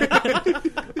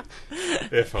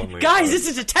 If only. guys, it's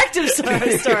a detective story.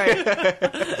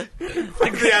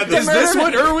 Yeah, Is this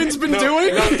what Irwin's been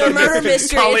doing? The murder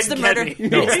mystery. Calling It's the murder. Kenny.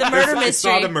 It's the murder It's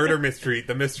not a mystery. murder mystery.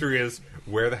 The mystery is,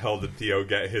 where the hell did Theo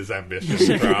get his ambitions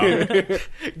from?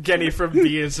 Genny from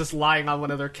B is just lying on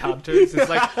one of their counters. He's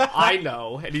like, I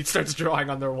know. And he starts drawing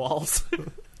on their walls.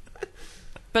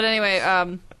 But anyway,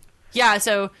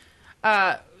 So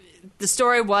the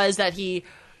story was that he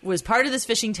was part of this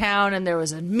fishing town, and there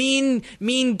was a mean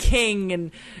king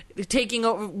and taking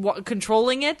over,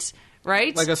 controlling it.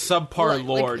 Right, Like a subpar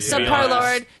lord. to be subpar honest.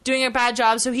 lord doing a bad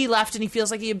job. So he left, and he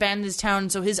feels like he abandoned his town.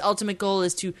 So his ultimate goal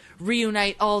is to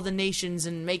reunite all the nations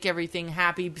and make everything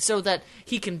happy, so that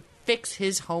he can fix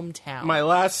his hometown. My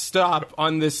last stop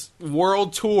on this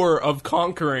world tour of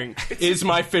conquering is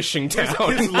my fishing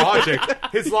town.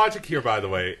 His logic here, by the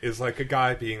way, is like a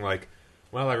guy being like,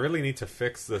 well, I really need to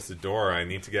fix this door. I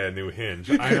need to get a new hinge.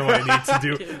 I know what I need to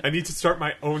do. I need to start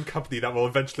my own company that will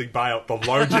eventually buy out the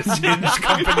largest hinge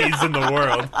companies in the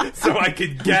world so I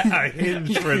could get a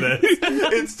hinge for this.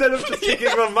 Instead of just taking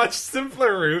a much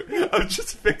simpler route of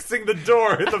just fixing the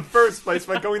door in the first place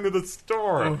by going to the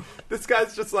store. This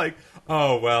guy's just like,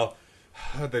 oh, well,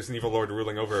 there's an evil lord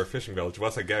ruling over a fishing village.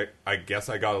 Well, I guess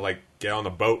I gotta, like, get on a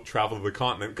boat, travel to the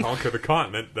continent, conquer the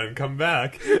continent, then come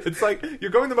back. It's like, you're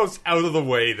going the most out of the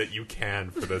way that you can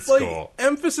for this goal.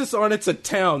 Emphasis on it's a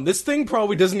town. This thing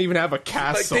probably doesn't even have a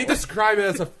castle. Like, they describe it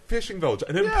as a fishing village,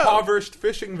 an impoverished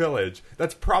fishing village.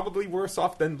 That's probably worse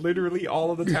off than literally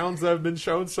all of the towns that have been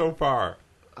shown so far.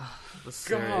 The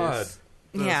series. God.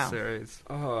 The series.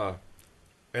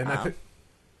 And I think...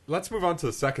 Let's move on to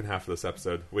the second half of this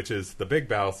episode, which is the big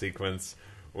battle sequence,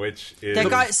 which is... That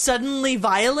got suddenly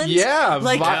violent? Yeah.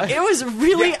 Like, it was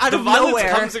really out of violence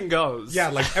nowhere. comes and goes. Yeah,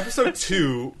 like, episode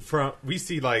 2, we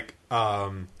see,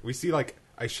 Aishella,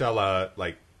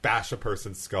 like, bash a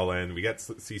person's skull in. We get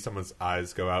to see someone's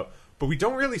eyes go out. But we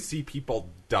don't really see people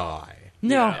die.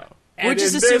 No. Yeah. We And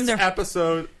just in assume this they're...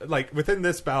 episode, like, within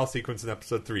this battle sequence in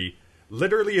episode 3...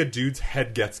 literally a dude's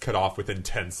head gets cut off within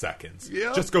 10 seconds.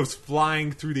 Yeah. Just goes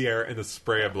flying through the air in a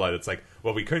spray of blood. It's like,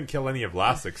 well, we couldn't kill any of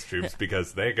Lassek's troops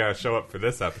because they gotta show up for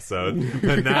this episode.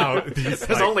 And now these,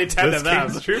 There's only 10 of them.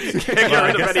 King's troops, Can't get well, I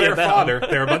rid of guess any they're of them. fodder.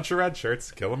 They're a bunch of red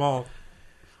shirts. Kill them all.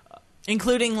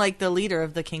 Including, like, the leader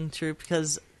of the King troop,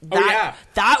 because yeah.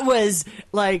 that was,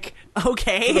 like,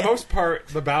 okay. For the most part,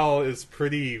 the battle is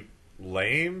pretty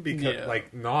lame because,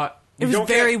 like, not... It was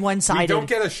very one-sided. We don't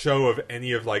get a show of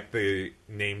any of, like, the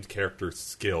named characters'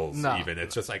 skills, No. even.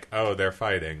 It's just like, oh, they're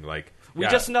fighting. Like, We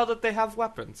just know that they have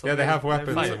weapons. So yeah, they have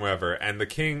weapons fight. and whatever. And the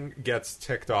king gets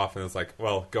ticked off and is like,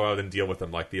 well, go out and deal with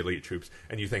them like the elite troops.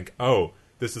 And you think, oh,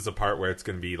 this is a part where it's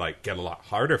going to be, like, get a lot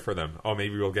harder for them. Oh,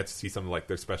 maybe we'll get to see some of, like,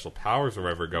 their special powers or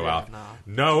whatever go out.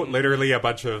 No, literally a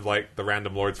bunch of, like, the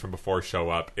random lords from before show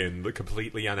up in the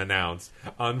completely unannounced,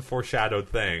 unforeshadowed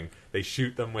thing. They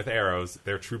shoot them with arrows,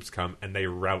 their troops come, and they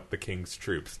rout the king's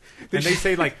troops. And they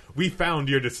say, like, we found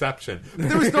your deception.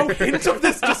 There was no hint of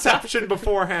this deception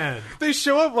beforehand. They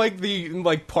show up like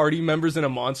the party members in a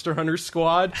Monster Hunter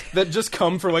squad that just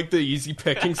come for like the easy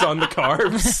pickings on the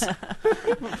carbs.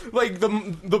 Like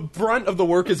the brunt of the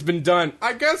work has been done.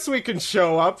 I guess we can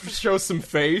show up, show some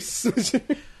face.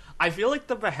 I feel like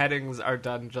the beheadings are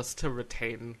done just to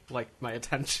retain, like, my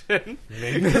attention.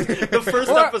 Maybe. The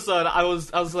first episode, I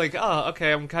was like, oh,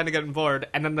 okay, I'm kind of getting bored.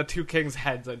 And then the two kings'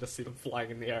 heads, I just see them flying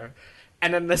in the air.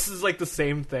 And then this is, like, the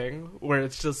same thing, where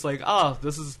it's just like, oh,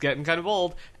 this is getting kind of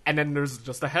old. And then there's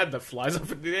just a head that flies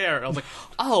up in the air. I was like,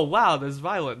 oh, wow, there's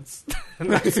violence. And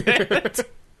that's it.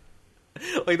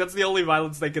 Like, that's the only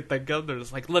violence they could think of. They're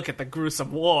just like, look at the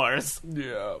gruesome wars.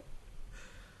 Yeah.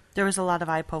 There was a lot of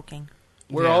eye poking.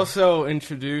 We're also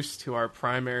introduced to our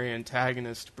primary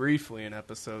antagonist briefly in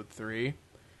episode 3.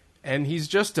 And he's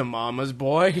just a mama's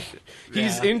boy.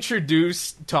 He's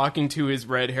introduced talking to his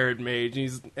red-haired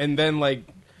mage. And then, like,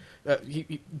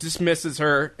 he dismisses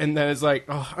her and then is like,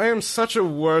 oh, I am such a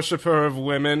worshipper of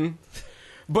women.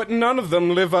 But none of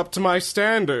them live up to my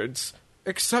standards.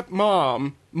 Except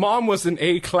Mom. Mom was an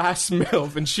A-class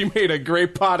MILF and she made a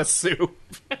great pot of soup.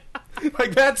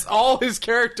 Like, that's all his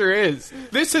character is.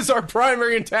 This is our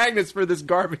primary antagonist for this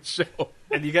garbage show.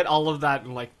 And you get all of that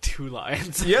in, like, 2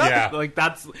 lines. Yeah. Like,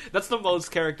 that's the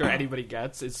most character anybody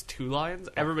gets, is 2 lines.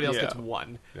 Everybody else gets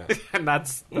 1. Yeah. And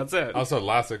that's it. Also,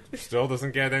 Lassek still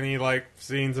doesn't get any, like,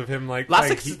 scenes of him, like...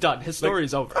 Lassek's done. His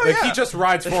story's over. He just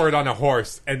rides forward on a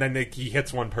horse, and then he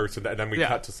hits one person, and then we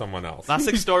cut to someone else.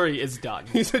 Lassek's story is done.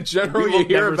 He's a general We will you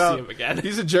hear never about. see him again.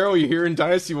 He's a general you hear in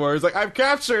Dynasty Warriors. Like, I've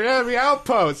captured enemy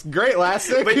outpost. Great,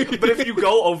 Lassek. But if you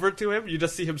go over to him, you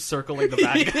just see him circling the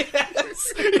bad guy.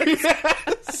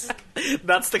 Yes.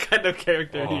 That's the kind of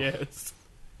character he is.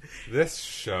 This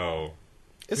show...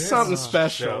 It's something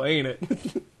special, show. ain't it?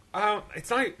 It's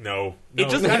not... No.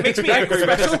 It makes me angry.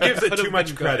 Special because gives it could've too much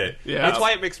been good. credit. Yeah. That's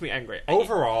why it makes me angry.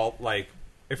 Overall, like,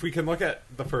 if we can look at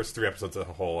the first 3 episodes as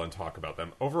a whole and talk about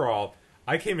them, overall,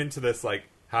 I came into this, like,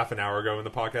 half an hour ago in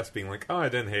the podcast being like, oh, I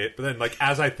didn't hate it. But then, like,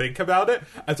 as I think about it,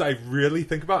 as I really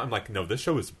think about it, I'm like, no, this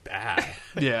show is bad.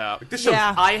 Yeah. Like, this show's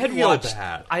I had real watched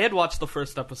bad. I had watched the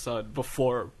first episode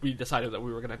before we decided that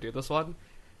we were going to do this one.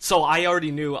 So I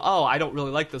already knew, oh, I don't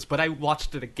really like this, but I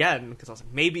watched it again because I was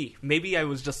like, maybe I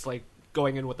was just like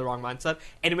going in with the wrong mindset,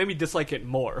 and it made me dislike it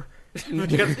more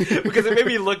because it made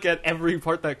me look at every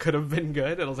part that could have been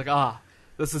good, and I was like,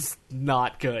 this is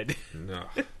not good. No.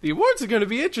 The awards are going to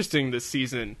be interesting this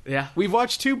season. Yeah. We've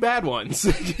watched 2 bad ones.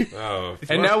 Oh.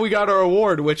 And now we got our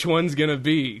award. Which one's going to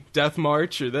be? Death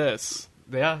March or this?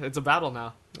 Yeah, it's a battle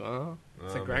now. Oh.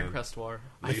 It's a Grand Crest War.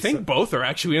 I think both are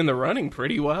actually in the running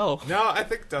pretty well. No, I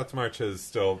think Death March is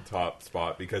still top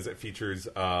spot because it features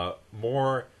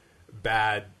more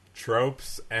bad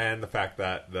tropes and the fact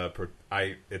that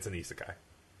it's an isekai.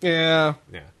 Yeah,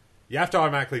 Yeah. You have to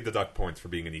automatically deduct points for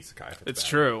being an isekai. If it's bad.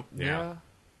 true. Yeah.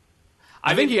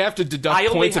 I think you have to deduct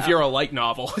points if you're a light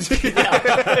novel.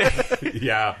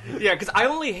 Yeah. Yeah, because I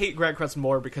only hate Grand Crest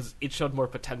more because it showed more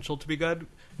potential to be good.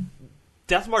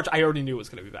 Death March, I already knew was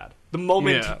going to be bad. The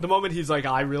moment he's like,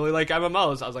 I really like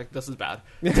MMOs, I was like, this is bad.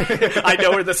 I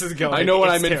know where this is going. I know what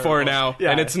It's I'm in terrible. for now,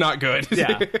 Yeah. and it's not good.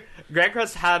 Yeah. Grand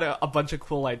Crest had a bunch of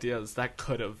cool ideas that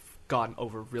could have gone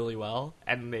over really well,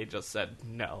 and they just said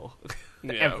no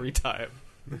every time.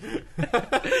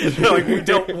 They're like, we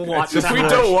don't want to. We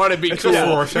don't want to be cool.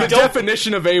 The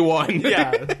definition of A1.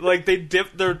 Yeah, like they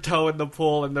dipped their toe in the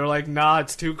pool, and they're like, nah,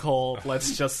 it's too cold.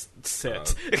 Let's just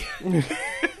sit.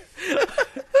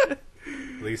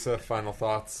 Lisa, final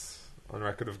thoughts on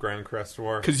Record of Grand Crest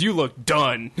War? Because you look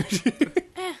done.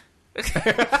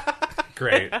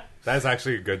 Great. That is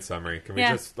actually a good summary. Can we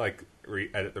Yeah. just edit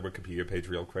the Wikipedia page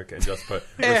real quick and just put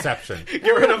reception? Get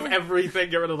rid of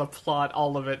everything. Get rid of the plot.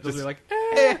 All of it. Just be like,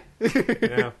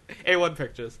 Yeah. A1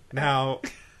 Pictures. Now,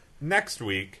 next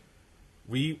week,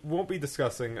 we won't be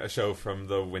discussing a show from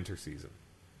the winter season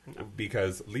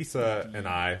because Lisa and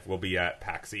I will be at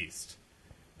PAX East.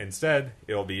 Instead,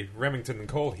 it'll be Remington and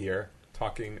Cole here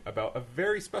talking about a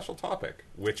very special topic,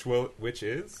 which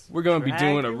is We're going to be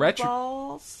doing a retro.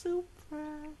 Ball Super.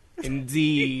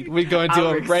 Indeed, we're going to do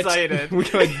I'm excited. We're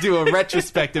going to do a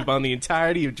retrospective on the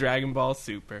entirety of Dragon Ball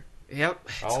Super. Yep.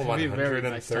 It's all gonna be a very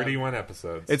nice time. 131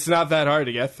 episodes. It's not that hard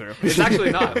to get through. It's actually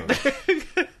not.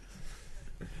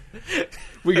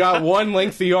 We got one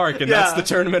lengthy arc, and Yeah. that's the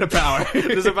Tournament of Power.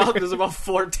 There's about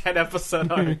 4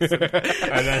 10-episode arcs, and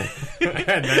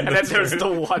then there's the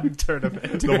one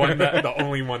tournament. the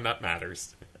only one that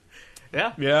matters.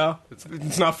 Yeah. Yeah,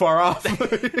 it's not far off.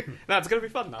 No, it's gonna be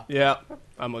fun though. Yeah,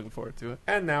 I'm looking forward to it.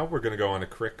 And now we're going to go on a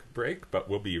quick break, but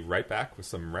we'll be right back with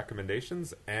some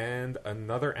recommendations and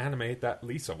another anime that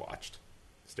Lisa watched.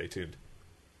 Stay tuned.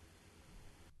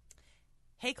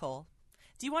 Hey, Cole.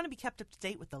 Do you want to be kept up to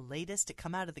date with the latest to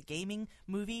come out of the gaming,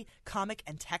 movie, comic,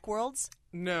 and tech worlds?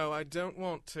 No, I don't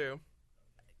want to.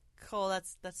 Cole,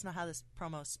 that's not how this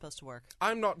promo is supposed to work.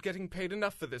 I'm not getting paid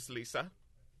enough for this, Lisa.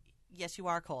 Yes, you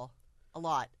are, Cole. A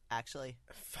lot, actually.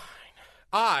 Fine.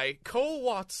 I, Cole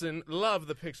Watson, love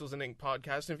the Pixels and Ink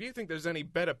podcast, and if you think there's any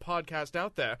better podcast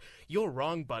out there, you're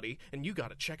wrong, buddy, and you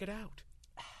gotta check it out.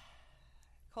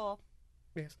 Cole,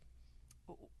 Yes.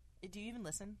 do you even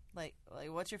listen? Like,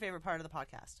 what's your favorite part of the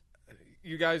podcast?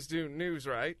 You guys do news,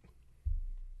 right?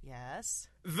 Yes.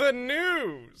 The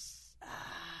news!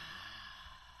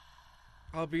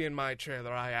 I'll be in my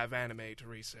trailer. I have anime to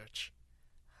research.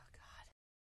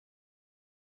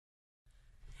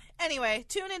 Anyway,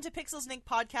 tune into Pixels and Ink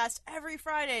podcast every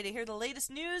Friday to hear the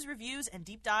latest news, reviews, and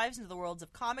deep dives into the worlds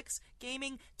of comics,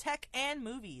 gaming, tech, and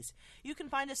movies. You can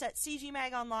find us at CG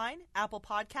Mag Online, Apple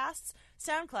Podcasts,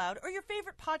 SoundCloud, or your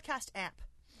favorite podcast app.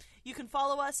 You can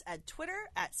follow us at Twitter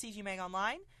at CG Mag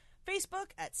Online,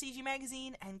 Facebook at CG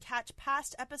Magazine, and catch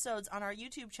past episodes on our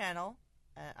YouTube channel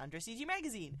under CG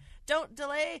Magazine. Don't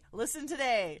delay, listen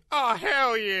today. Oh,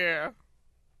 hell yeah!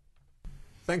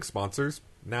 Thanks, sponsors.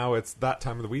 Now it's that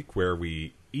time of the week where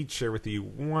we each share with you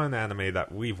one anime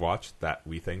that we've watched that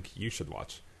we think you should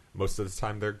watch. Most of the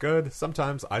time they're good.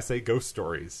 Sometimes I say ghost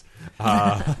stories.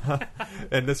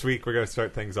 And this week we're going to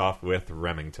start things off with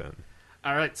Remington.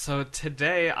 All right, so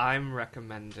today I'm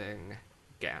recommending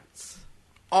Gantz.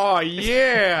 Oh,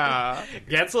 yeah!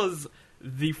 Gantz was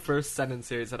the first Seinen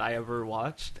series that I ever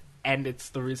watched, and it's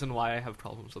the reason why I have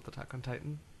problems with Attack on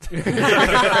Titan.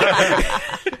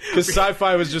 Because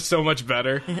sci-fi was just so much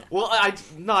better. Well,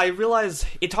 I realize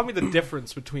it taught me the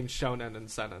difference between shonen and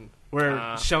seinen. Where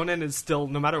shonen is still,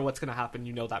 no matter what's going to happen,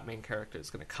 you know that main character is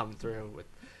going to come through with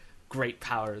great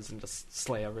powers and just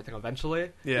slay everything eventually.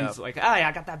 Yeah. He's like, hey,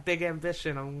 I got that big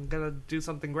ambition. I'm going to do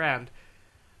something grand.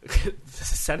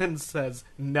 Seinen says,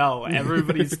 no,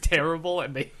 everybody's terrible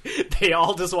and they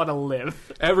all just want to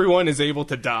live. Everyone is able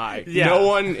to die. Yeah.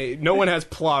 No one has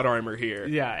plot armor here.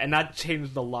 Yeah, and that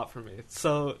changed a lot for me.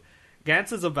 So,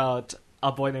 Gantz is about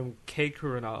a boy named Kei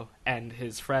Kuruno and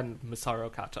his friend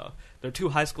Masaru Kato. They're two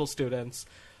high school students.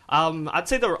 I'd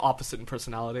say they're opposite in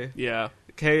personality. Yeah.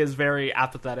 Kei is very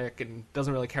apathetic and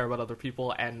doesn't really care about other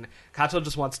people, and Kato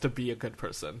just wants to be a good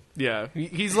person. Yeah.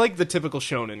 He's like the typical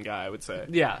shonen guy, I would say.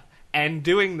 Yeah, and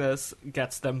doing this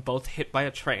gets them both hit by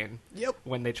a train. Yep.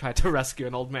 When they try to rescue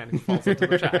an old man who falls into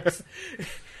the tracks.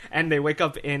 And they wake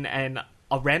up in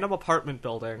a random apartment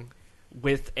building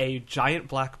with a giant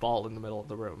black ball in the middle of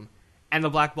the room. And the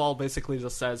black ball basically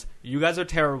just says, you guys are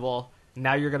terrible,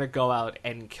 now you're going to go out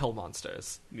and kill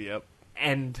monsters. Yep.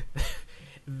 And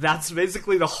that's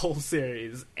basically the whole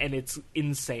series, and it's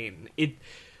insane.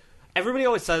 Everybody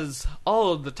always says,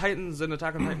 oh, the Titans in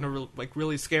Attack on Titan are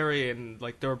really scary and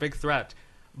like they're a big threat.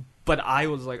 But I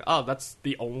was like, oh, that's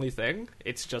the only thing?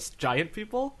 It's just giant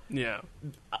people? Yeah.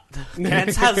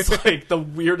 Gantz has like the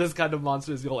weirdest kind of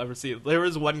monsters you'll ever see. There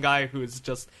was one guy who's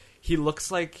just, he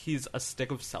looks like he's a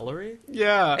stick of celery.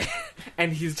 Yeah.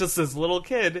 And he's just this little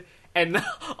kid, and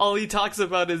all he talks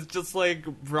about is just like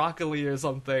broccoli or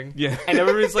something. Yeah. And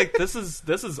everybody's like, this is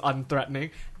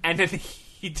unthreatening. And then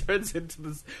he turns into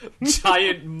this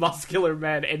giant muscular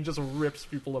man and just rips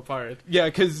people apart. Yeah,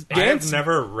 because I have Gantz...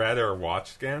 never read or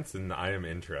watched Gantz, and I am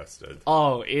interested.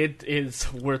 Oh, it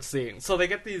is worth seeing. So they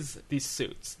get these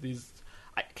suits.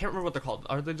 I can't remember what they're called.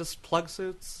 Are they just plug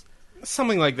suits?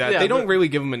 Something like that. Yeah, they don't but- really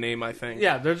give them a name, I think.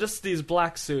 Yeah, they're just these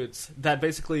black suits that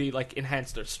basically like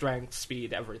enhance their strength,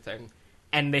 speed, everything.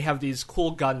 And they have these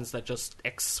cool guns that just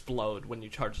explode when you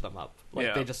charge them up. Like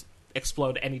Yeah. they just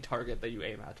explode any target that you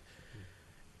aim at.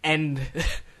 And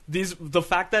the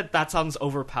fact that sounds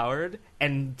overpowered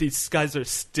and these guys are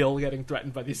still getting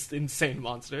threatened by these insane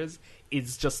monsters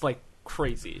is just like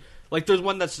crazy. Like there's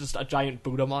one that's just a giant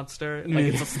Buddha monster, like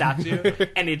it's a statue,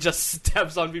 and it just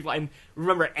steps on people. And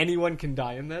remember, anyone can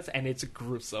die in this, and it's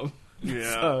gruesome.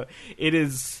 Yeah. So it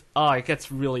is. Oh, it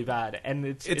gets really bad, and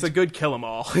It's a good kill 'em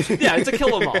all. yeah, it's a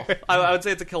kill 'em all. I would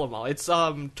say it's a kill 'em all. It's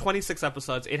 26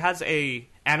 episodes. It has a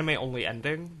anime only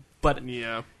ending, but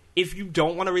Yeah. if you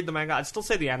don't want to read the manga, I'd still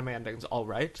say the anime ending's all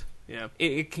right. Yeah.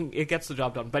 It gets the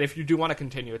job done. But if you do want to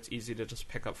continue, it's easy to just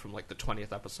pick up from like the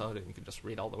 20th episode, and you can just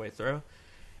read all the way through.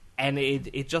 And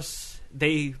it just,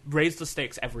 they raise the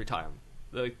stakes every time.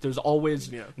 Like there's always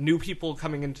Yeah. new people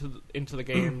coming into the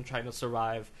game trying to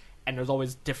survive, and there's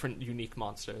always different unique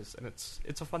monsters, and it's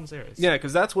a fun series. Yeah,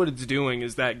 because that's what it's doing,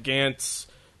 is that Gantz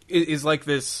is like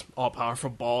this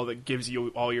all-powerful ball that gives you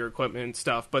all your equipment and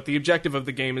stuff, but the objective of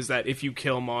the game is that if you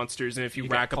kill monsters and if you You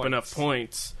get rack up points. enough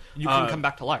points... You can come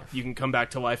back to life. You can come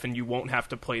back to life and you won't have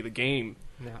to play the game.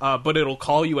 Yeah. But it'll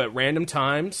call you at random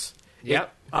times. Yep.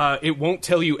 It won't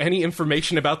tell you any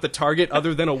information about the target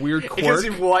other than a weird It gives quirk.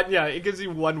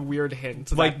 you one weird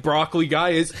hint. Like broccoli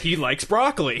guy he likes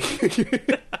broccoli.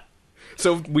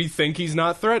 So we think he's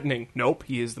not threatening. Nope,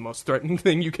 he is the most threatening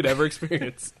thing you could ever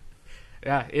experience.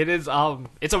 Yeah, it is.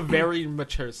 It's a very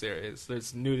mature series.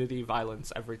 There's nudity,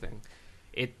 violence, everything.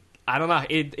 I don't know.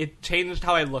 It changed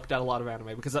how I looked at a lot of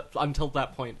anime because until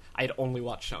that point, I had only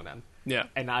watched shonen, Yeah.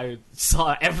 and I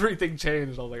saw everything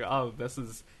change. I was like, oh, this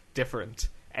is different,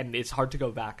 and it's hard to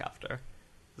go back after.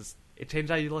 It changed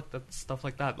how you looked at stuff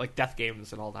like that, like death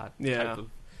games and all that Yeah. type of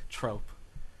trope.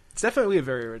 It's definitely a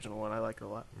very original one. I like it a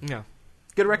lot. Yeah.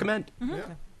 Good recommend. Yeah.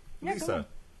 Yeah, Lisa, go on.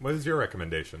 what is your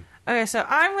recommendation? Okay, so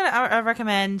I'm gonna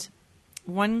recommend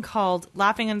one called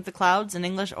 "Laughing Under the Clouds" in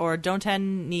English, or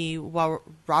 "Donten ni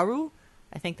Raru."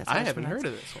 I think that's how I it's haven't pronounced.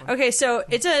 heard of this one. Okay, so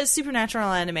it's a supernatural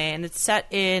anime, and it's set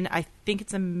in, I think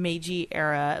it's a Meiji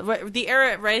era. The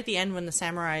era right at the end when the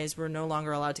samurais were no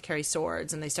longer allowed to carry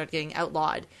swords, and they started getting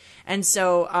outlawed. And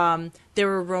so there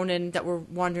were ronin that were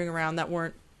wandering around that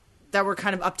were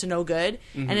kind of up to no good.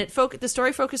 And the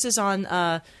story focuses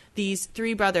on these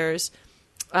three brothers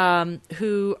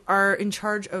who are in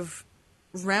charge of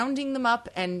rounding them up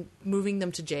and moving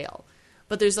them to jail.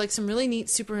 But there's like some really neat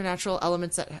supernatural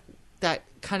elements that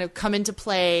kind of come into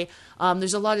play.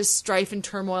 There's a lot of strife and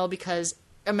turmoil because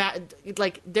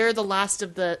they're the last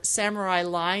of the samurai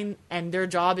line, and their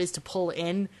job is to pull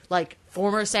in like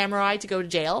former samurai to go to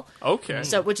jail. Okay.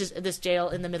 So, which is this jail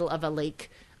in the middle of a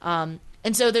lake.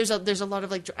 And so there's a lot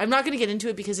of like, I'm not going to get into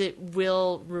it because it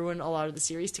will ruin a lot of the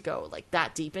series to go like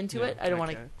that deep into it. I don't want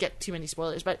to okay. get too many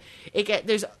spoilers, but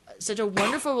there's such a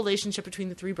wonderful relationship between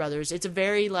the three brothers. It's a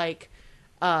very like,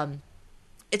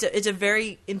 it's a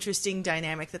very interesting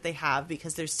dynamic that they have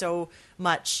because there's so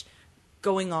much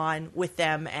going on with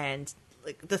them and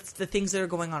like the things that are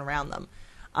going on around them.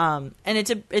 And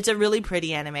it's a really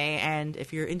pretty anime, and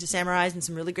if you're into samurais and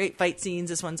some really great fight scenes,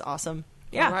 this one's awesome.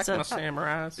 Yeah, I like so- my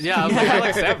samurais. Yeah, I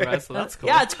like samurai, so that's cool.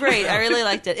 yeah, it's great. I really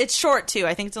liked it. It's short too.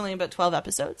 I think it's only about 12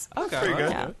 episodes. Okay. Pretty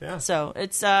good. Yeah. Yeah. So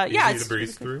it's Easy it's to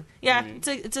breeze through. yeah,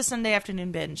 it's a Sunday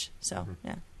afternoon binge. So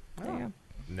yeah, there you go.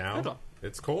 Good Now one.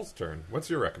 it's Cole's turn. What's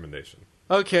your recommendation?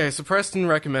 Okay, so Preston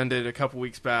recommended a couple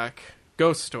weeks back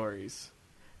Ghost Stories.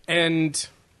 And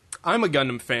I'm a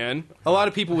Gundam fan. A lot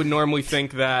of people would normally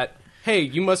think that, hey,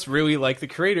 you must really like the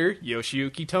creator,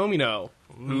 Yoshiyuki Tomino,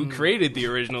 who created the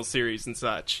original series and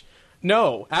such.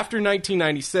 No, after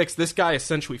 1996, this guy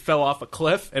essentially fell off a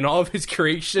cliff, and all of his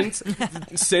creations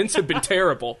since have been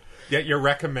terrible. Yet you're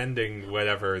recommending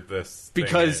whatever this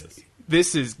Because thing is.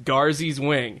 this is Garzy's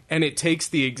Wing, and it takes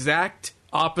the exact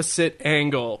opposite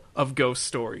angle of Ghost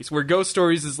Stories, where Ghost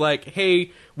Stories is like,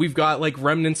 hey, we've got like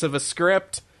remnants of a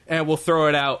script, and we'll throw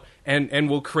it out, and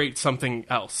we'll create something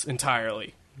else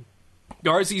entirely.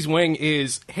 Garzy's Wing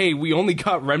is, hey, we only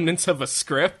got remnants of a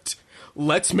script,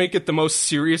 let's make it the most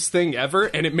serious thing ever,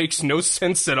 and it makes no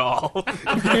sense at all.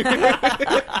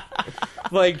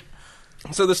 Like,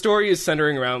 so the story is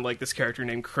centering around, like, this character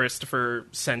named Christopher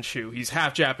Senshu. He's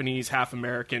half Japanese, half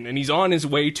American, and he's on his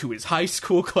way to his high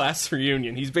school class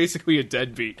reunion. He's basically a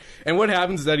deadbeat. And what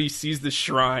happens is that he sees this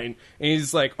shrine, and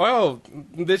he's like, oh,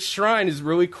 this shrine is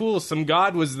really cool. Some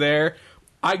god was there.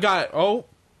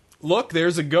 Look,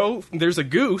 there's a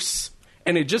goose,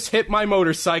 and it just hit my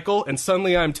motorcycle, and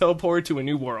suddenly I'm teleported to a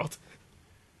new world.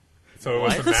 So it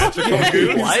was a magical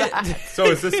goose? What? So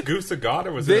is this goose a god,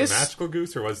 or was it a magical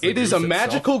goose, or was the It is goose a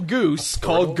magical goose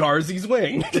called Garzy's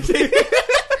Wing.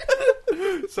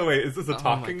 So wait, is this a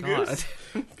talking God. goose?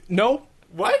 No.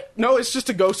 What? No, it's just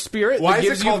a ghost spirit. Why that is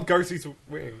gives it called Garzy's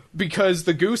Wing? Because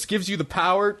the goose gives you the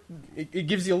power, it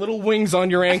gives you little wings on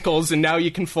your ankles, and now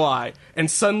you can fly. And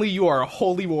suddenly you are a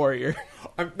holy warrior.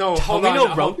 No, hold on.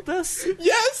 Tomino wrote this?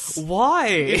 Yes! Why?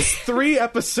 It's 3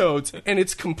 episodes, and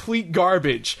it's complete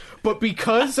garbage. But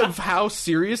because of how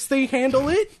serious they handle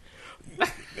it,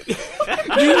 you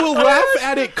will laugh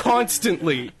at it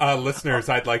constantly. Listeners,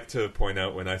 I'd like to point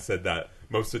out when I said that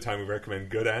most of the time we recommend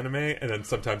good anime, and then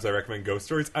sometimes I recommend ghost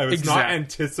stories. I was not Exact.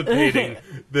 anticipating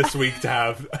this week to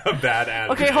have a bad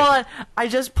anime. Okay, hold on. I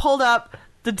just pulled up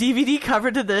the DVD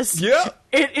cover to this. Yeah.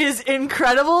 It is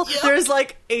incredible. There's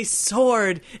like a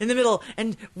sword in the middle,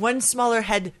 and one smaller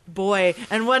head boy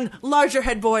and one larger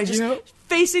head boy just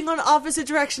facing on opposite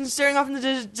directions, staring off in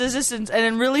the distance, and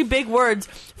in really big words,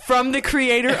 from the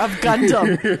creator of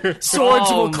Gundam. Swords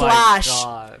Oh will my clash.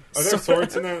 God. Are there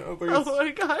swords in that? Oh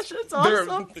my gosh, that's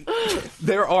awesome.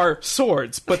 There are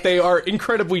swords, but they are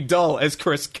incredibly dull, as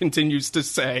Chris continues to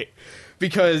say.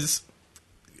 Because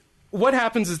what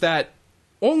happens is that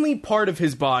only part of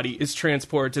his body is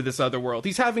transported to this other world.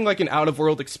 He's having like an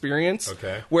out-of-world experience.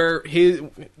 Okay. Where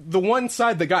the one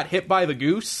side that got hit by the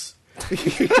goose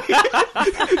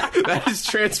that is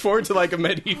transported to like a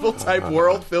medieval type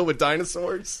world filled with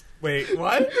dinosaurs. Wait,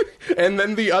 what? And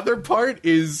then the other part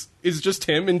is just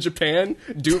him in Japan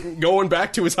going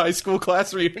back to his high school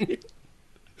class reunion.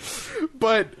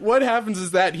 But what happens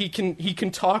is that he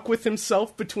can talk with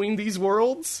himself between these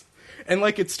worlds, and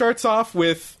like it starts off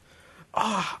with,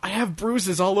 I have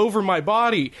bruises all over my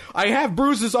body. I have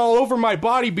bruises all over my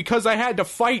body because I had to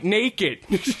fight naked.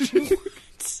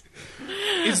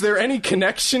 Is there any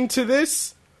connection to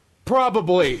this?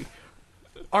 Probably.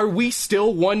 Are we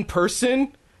still one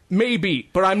person? Maybe,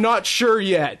 but I'm not sure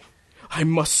yet. I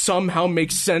must somehow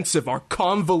make sense of our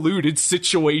convoluted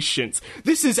situations.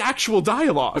 This is actual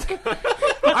dialogue.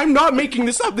 I'm not making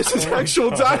this up. This is actual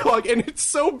dialogue, and it's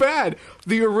so bad.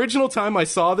 The original time I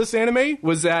saw this anime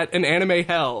was at an anime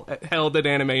held at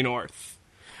Anime North.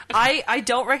 I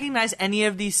don't recognize any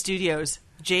of these studios.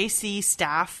 JC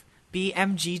Staff,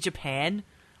 BMG Japan,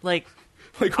 like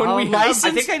Like when we have license-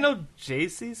 I think I know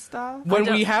JC stuff. when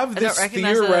don't- we have I don't this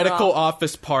recognize it at theoretical all.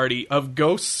 office party of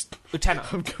ghost Lieutenant.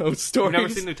 stories. You've never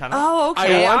seen Lieutenant? Oh,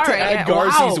 okay. I want to all right. add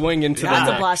Garzy's Wow. Wing into That's the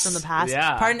a mix. blast from the past.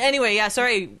 Yeah. Pardon. Anyway, yeah.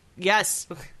 Sorry. Yes,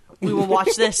 we will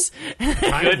watch this.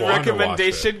 Good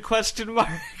recommendation? Question mark.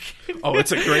 Oh,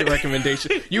 it's a great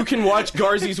recommendation. You can watch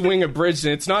Garzy's Wing abridged,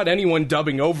 and it's not anyone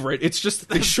dubbing over it. It's just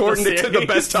they shortened it to the series.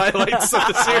 best highlights of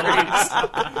the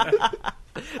series.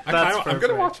 I'm perfect.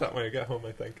 gonna watch that when I get home,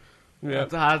 I think. Yeah.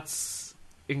 That's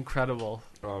incredible.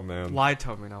 Oh man. Why,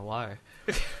 Tomino? Why?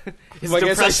 His Like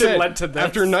as I depression said, led to this.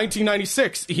 after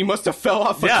 1996, he must have fell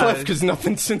off a Yeah. cliff because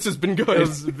nothing since has been good. It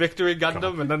was Victory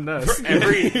Gundam and then this.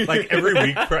 Every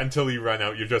week until you run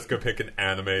out, you're just gonna pick an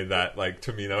anime that like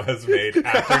Tomino has made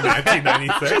after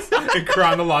 1996 in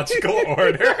chronological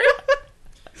order.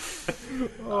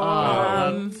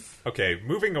 Okay,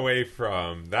 moving away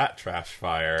from that trash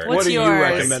fire. What's What are you yours?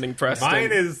 recommending, Preston?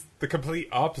 Mine is the complete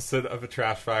opposite of a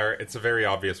trash fire. It's a very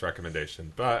obvious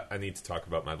recommendation, but I need to talk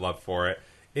about my love for it.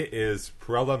 It is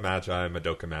Puella Magi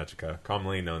Madoka Magica,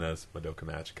 commonly known as Madoka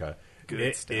Magica.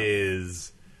 It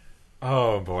is...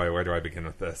 Oh boy, where do I begin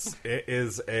with this? It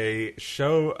is a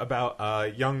show about a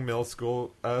young middle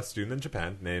school student in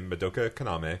Japan named Madoka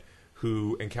Kaname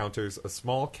who encounters a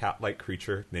small cat-like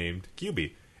creature named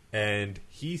Kyubi. And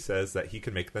he says that he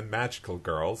can make them magical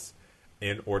girls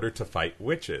in order to fight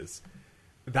witches.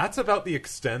 that's about the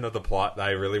extent of the plot that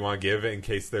I really want to give in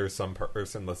case there's some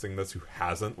person listening to this who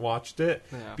hasn't watched it.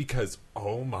 Yeah. Because,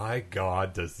 oh my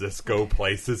god, does this go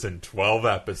places in 12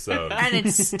 episodes. And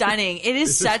it's stunning. It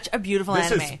is such a beautiful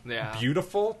This anime. is Yeah.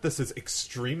 beautiful. This is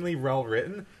extremely well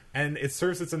written. And it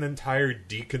serves as an entire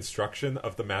deconstruction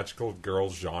of the magical girl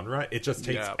genre. It just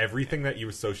takes Yeah. everything that you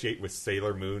associate with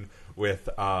Sailor Moon, with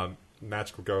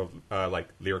magical girl, like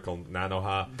lyrical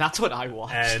Nanoha. That's what I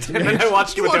watched. And- And then I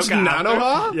watched You watched Madoka after.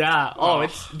 Nanoha? Yeah. Oh,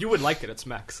 it's you would like it. It's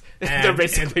mechs. They're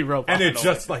basically robots. And it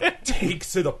just like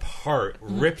takes it apart,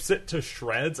 rips it to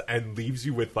shreds, and leaves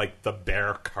you with like the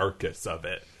bare carcass of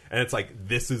it. And it's like,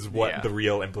 this is what Yeah. the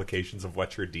real implications of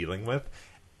what you're dealing with.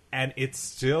 And it's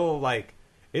still like,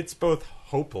 it's both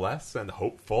hopeless and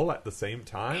hopeful at the same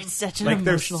time. It's such an like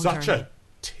emotional there's such journey.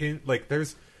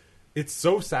 it's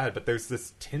so sad, but there's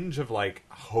this tinge of like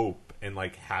hope and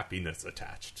like happiness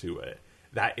attached to it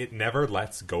that it never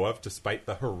lets go of, despite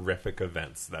the horrific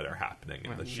events that are happening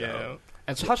in the show.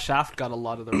 It's how Shaft got a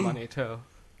lot of their money too.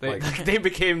 They Like- they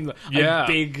became Yeah. a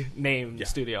big name Yeah.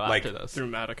 studio Like, after this. Through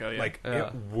Madoka, yeah. Like, Yeah.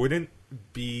 it wouldn't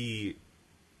be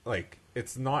like,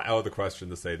 it's not out of the question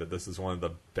to say that this is one of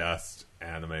the best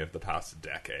anime of the past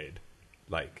decade.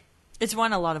 Like, It's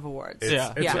won a lot of awards. it's,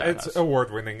 Yeah. it's, Yeah. it's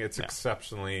award winning. It's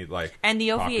exceptionally like, And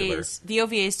the popular.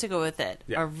 OVAs to go with it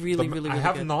Yeah. are really, The- really, I really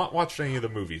have good. not watched any of the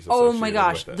movies. Oh my associated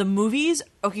gosh, with it. the movies.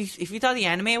 Okay, if you thought the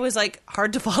anime was like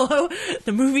hard to follow,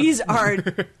 the movies are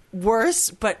worse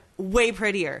but way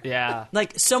prettier. Yeah.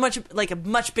 Like so much, like a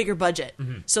much bigger budget.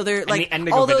 So they're And like the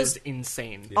ending all of it those is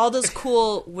insane. all those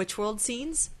cool Witch World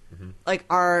scenes, like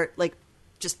are like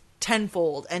just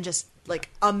tenfold and just like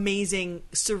amazing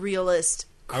surrealist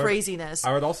craziness.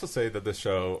 I would also say that this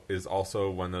show is also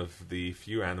one of the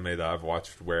few anime that I've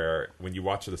watched where when you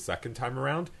watch it a second time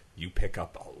around, you pick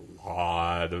up a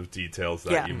lot of details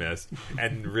that Yeah. you missed.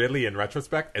 And really, in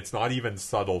retrospect, it's not even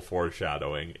subtle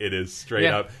foreshadowing. It is straight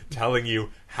Yeah. up telling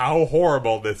you how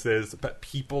horrible this is, but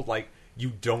people, like, you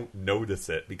don't notice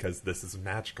it because this is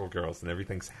magical girls and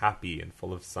everything's happy and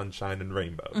full of sunshine and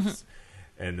rainbows.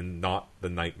 And not the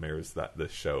nightmares that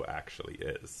this show actually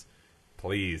is.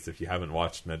 Please, if you haven't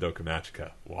watched Madoka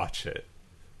Magica, watch it.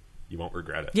 You won't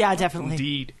regret it. Yeah, definitely.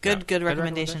 Indeed. Good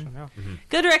recommendation.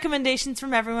 Good recommendations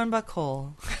from everyone but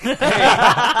Cole.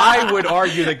 I would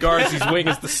argue that Garci's Wing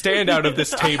is the standout of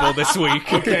this table this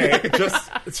week. Okay,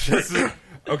 just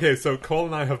okay. So Cole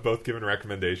and I have both given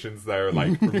recommendations that are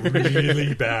like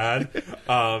really bad.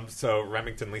 So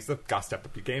Remington, Lisa, gotta step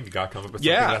up your game. You gotta come up with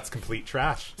something Yeah. that's complete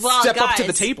trash. Well, Step guys, up to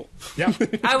the table. Yeah.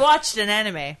 I watched an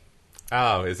anime.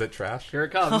 Oh, is it trash? Here it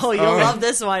comes. Oh, you'll love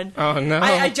this one. Oh, no.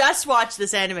 I just watched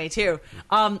this anime too,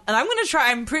 and I'm gonna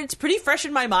try. It's pretty fresh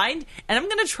in my mind, and I'm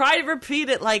gonna try to repeat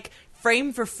it like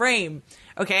frame for frame.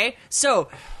 Okay, so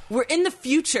we're in the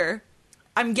future.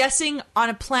 I'm guessing on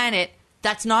a planet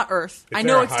that's not Earth. Is I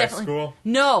there know a it's high definitely school?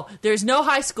 no. There's no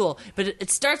high school, but it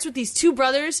starts with these two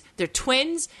brothers. They're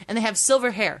twins, and they have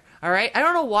silver hair. All right, I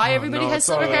don't know why everybody has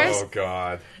silver hairs. Oh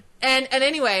God. And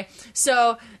anyway,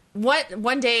 so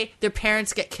one day their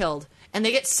parents get killed and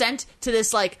they get sent to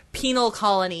this like penal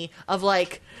colony of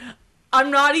like, I'm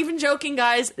not even joking,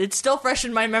 guys. It's still fresh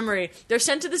in my memory. They're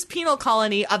sent to this penal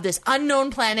colony of this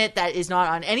unknown planet that is not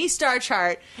on any star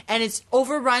chart, and it's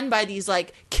overrun by these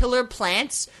like killer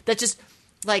plants that just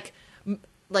like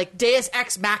Deus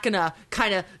Ex Machina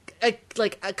kind of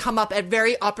come up at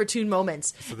very opportune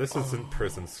moments. So this isn't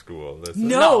prison school. This is,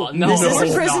 No, this it's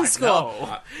isn't prison not, school.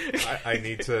 no. I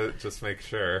need to just make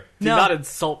sure. Do No. not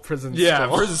insult prison Yeah,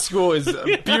 school. prison school is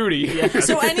beauty.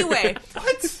 So anyway,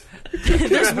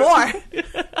 there's more.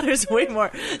 There's way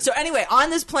more. So anyway,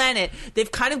 on this planet,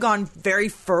 they've kind of gone very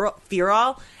feral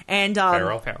and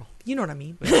Feral? you know what I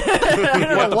mean. I don't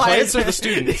know The why plants it's or the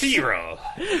students? Feral.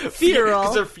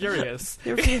 feral. They're furious.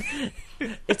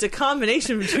 It's a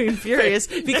combination between furious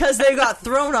because they got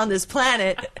thrown on this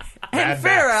planet and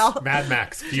feral. Mad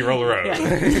Max, Feral Road.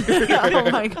 Oh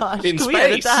my gosh! In Can we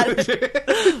edit space.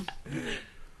 that?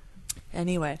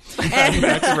 Anyway, and,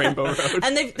 That's Rainbow Road.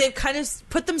 and they've kind of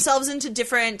put themselves into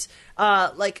different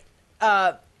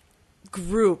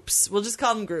groups. We'll just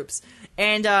call them groups.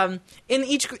 And in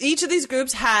each of these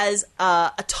groups has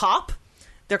a top.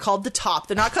 They're called the top.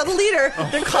 They're not called the leader.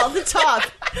 They're called the top.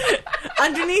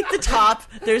 Underneath the top,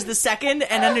 there's the second,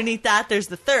 and underneath that, there's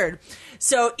the third.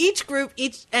 So each group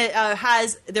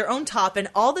has their own top, and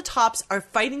all the tops are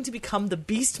fighting to become the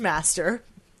Beastmaster.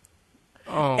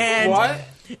 Oh, And what?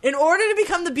 in order to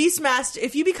become the Beastmaster,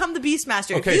 if you become the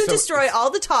Beastmaster, Okay, if you so- destroy all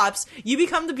the tops, you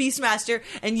become the Beastmaster,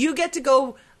 and you get to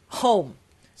go home.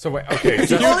 So wait, okay.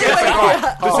 Just, Only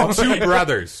way- listen, two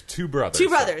brothers. Two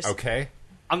brothers. Okay.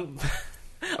 I'm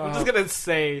I'm just gonna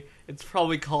say it's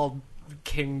probably called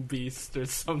King Beast or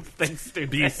something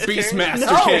stupid.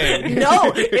 Beastmaster King.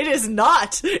 No, it is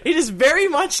not. It is very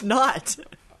much not.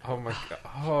 Oh my god.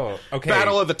 Oh, okay.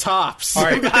 Battle of the Tops. All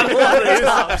right.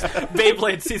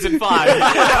 Beyblade Season 5.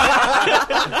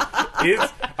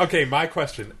 Okay, my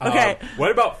question. Okay. What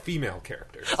about female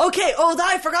characters? Okay,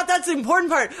 I forgot that's the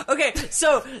important part. Okay,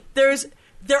 so there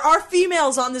are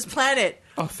females on this planet.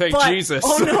 Oh, thank But, Jesus.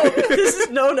 Oh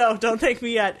no, no, don't thank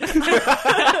me yet.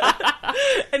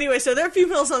 Anyway, so there are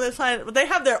females on this planet, but they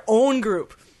have their own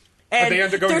group. And Are they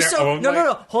undergoing they're their own, No,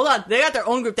 like- hold on. They got their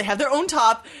own group. They have their own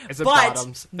top. Is it but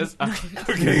bottoms? Okay, thank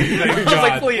I was God.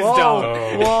 like, please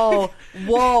don't.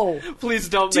 Whoa. Please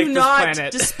don't Do make not this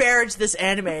planet. disparage this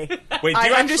anime. Wait, do I you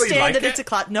actually understand like that it? it's a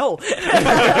class. No.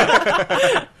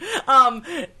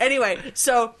 Anyway,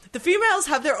 so the females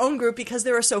have their own group because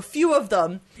there are so few of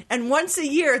them, and once a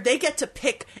year they get to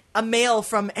pick a male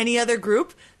from any other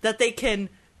group that they can,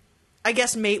 I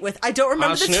guess, mate with. I don't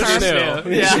remember the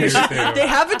term. Yeah. They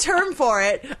have a term for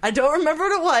it. I don't remember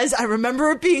what it was. I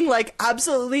remember it being like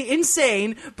absolutely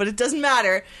insane, but it doesn't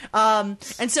matter. And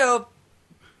so,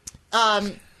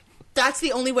 that's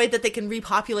the only way that they can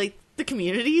repopulate the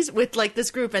communities with like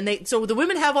this group. And so the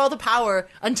women have all the power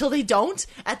until they don't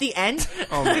at the end.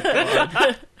 Oh my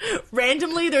god.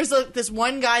 Randomly, there's this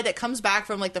one guy that comes back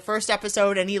from like the first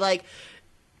episode, and he like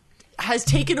has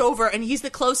taken over, and he's the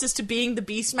closest to being the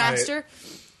Beastmaster.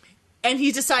 And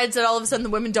he decides that all of a sudden the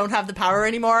women don't have the power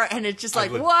anymore, and it's just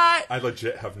like, what? I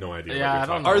legit have no idea. Yeah, I what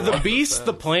you're don't talking Are the about. beasts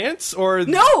the plants or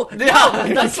No!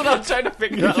 Yeah, that's what I'm trying to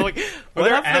figure out. Like, Are what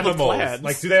there happened to the animals? plants?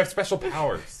 Like, do they have special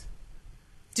powers?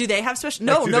 Do they have special?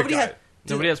 Like, No, do nobody they- has.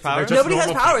 Nobody has powers? just Nobody has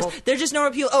normal powers. people? They're just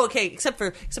normal people. Oh, okay, except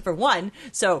for one.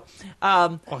 So, I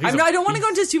he's a don't want to go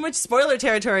into too much spoiler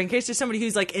territory in case there's somebody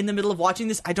who's like in the middle of watching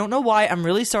this. I don't know why. I'm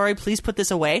really sorry. Please put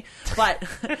this away. But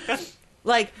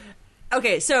like,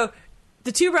 okay, so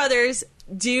the two brothers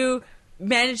do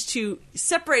manage to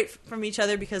separate from each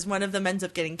other because one of them ends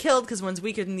up getting killed because one's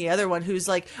weaker than the other one, who's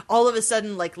like all of a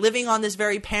sudden like living on this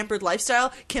very pampered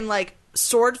lifestyle, can like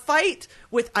sword fight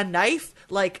with a knife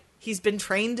like he's been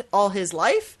trained all his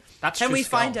life. That's and true we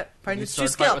skill. find out You it's true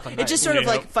sword fight skill. with a It's knife. just sort of Yeah.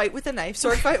 like fight with a knife,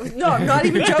 sword fight with. No, I'm not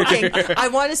even joking. I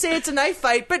want to say it's a knife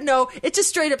fight, but no, it's a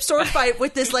straight up sword fight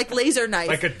with this like laser knife,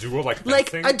 Like a duel, like like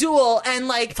fencing? a duel, and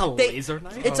like It's a laser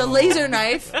knife? It's a laser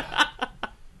knife.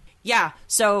 Yeah.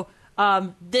 So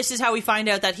this is how we find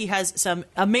out that he has some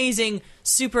amazing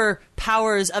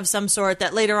superpowers of some sort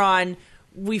that later on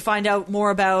we find out more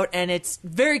about, and it's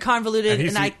very convoluted.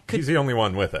 And he's the only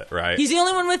one with it, right? He's the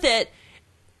only one with it,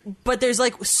 but there's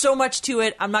like so much to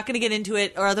it. I'm not going to get into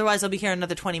it, or otherwise I'll be here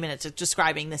another 20 minutes of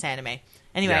describing this anime.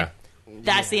 Anyway, Yeah.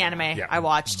 that's the anime Yeah. I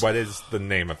watched. What is the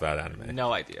name of that anime?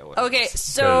 No idea. What Okay, Because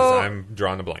so I'm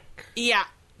drawing a blank. yeah,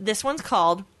 this one's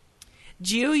called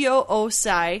Jiuyo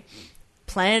Osai,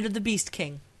 Planet of the Beast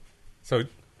King. So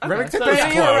Remington so was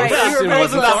yeah, you were right. close. You were It very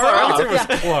wasn't close. that far off. Remington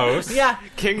was close. Yeah,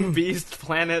 King Beast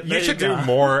Planet. You there should go. do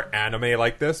more anime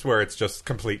like this where it's just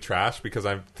complete trash, because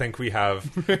I think we have,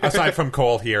 aside from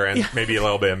Cole here and maybe a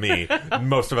little bit of me,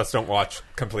 most of us don't watch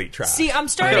complete trash. see, I'm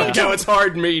starting No, to. it's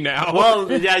hard me now.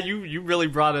 Well, yeah, you really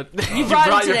brought it. You brought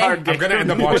it your today. hard I'm game. going to end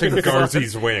up watching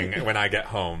Garzy's Wing when I get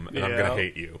home, and I'm Yeah. going to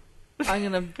hate you. I'm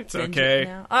gonna. It's okay.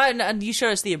 Now. And you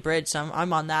showed us the abridged, so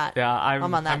I'm on that. Yeah,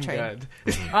 I'm on that I'm train.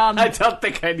 Good. I don't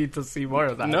think I need to see more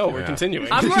of that. No, we're Yeah.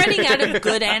 continuing. I'm running out of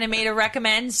good anime to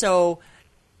recommend, so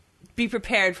be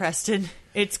prepared, Preston.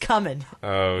 It's coming.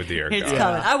 Oh, dear It's God.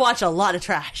 coming. I watch a lot of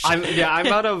trash. I'm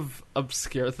out of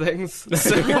obscure things,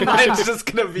 so mine's just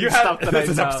gonna be stuff that I This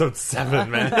is know. episode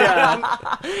 7, man.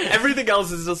 Yeah, everything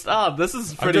else is just this is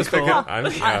I'm pretty just cool.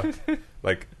 thinking,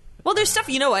 like, Well, there's stuff.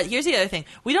 You know what? Here's the other thing.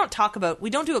 We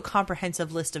don't do a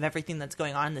comprehensive list of everything that's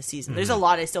going on this season. There's a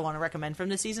lot I still want to recommend from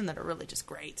this season that are really just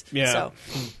great. Yeah. So,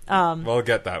 we'll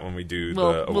get that when we do the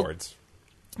We'll- awards.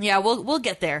 yeah, we'll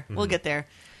get there. We'll get there.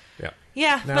 Yeah.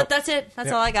 Yeah, Now- but that's it. That's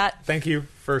Yeah. all I got. Thank you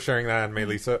for sharing that anime,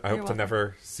 Lisa. I hope to welcome.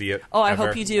 never see it. Oh, I ever.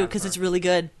 hope you do because it's really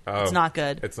good. Oh, It's not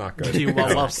good. It's not good. You will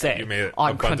No, love say you made it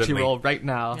on abundantly- Crunchyroll right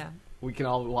now. Yeah. We can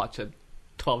all watch it.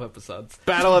 12 episodes.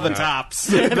 Battle of the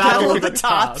Tops. Battle of the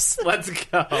Tops. Let's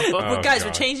go. Oh, But guys, we're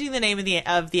God. changing the name of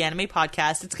the anime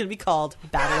podcast. It's going to be called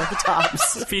Battle of the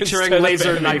Tops. Featuring Instead of laser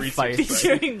anime knife research. fights.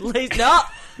 Featuring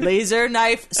laser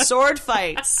knife sword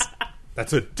fights.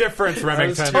 That's a difference,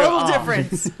 Remington. Total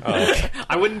difference.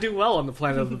 I wouldn't do well on the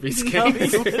Planet of the Beast No,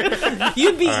 King.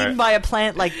 You'd be All right. eaten by a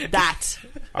plant like that.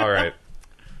 All right.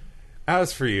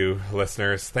 As for you,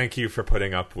 listeners, thank you for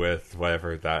putting up with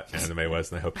whatever that anime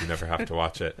was, and I hope you never have to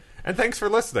watch it. And thanks for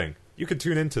listening. You can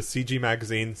tune in to CG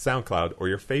Magazine, SoundCloud, or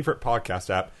your favorite podcast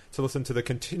app to listen to the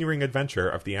continuing adventure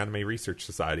of the Anime Research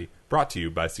Society, brought to you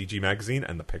by CG Magazine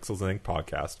and the Pixels and Ink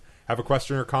podcast. Have a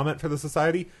question or comment for the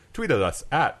Society? Tweet at us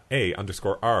at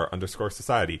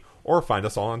 @A_R_Society, or find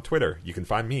us all on Twitter. You can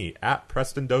find me at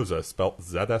Preston Doza, spelt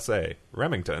ZSA,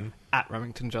 Remington, At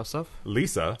Remington Joseph.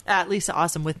 Lisa, At Lisa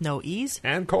Awesome with no E's.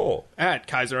 and Cole. At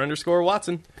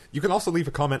Kaiser_Watson. You can also leave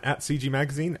a comment at CG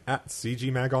Magazine at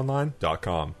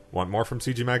cgmagonline.com. Want more from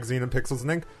CG Magazine and Pixels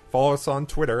and Ink? Follow us on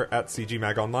Twitter at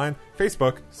CGMagOnline,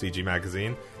 Facebook, CG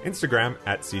Magazine, Instagram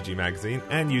at CG Magazine,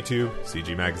 and YouTube,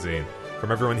 CG Magazine.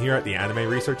 From everyone here at the Anime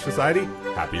Research Society,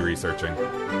 happy researching.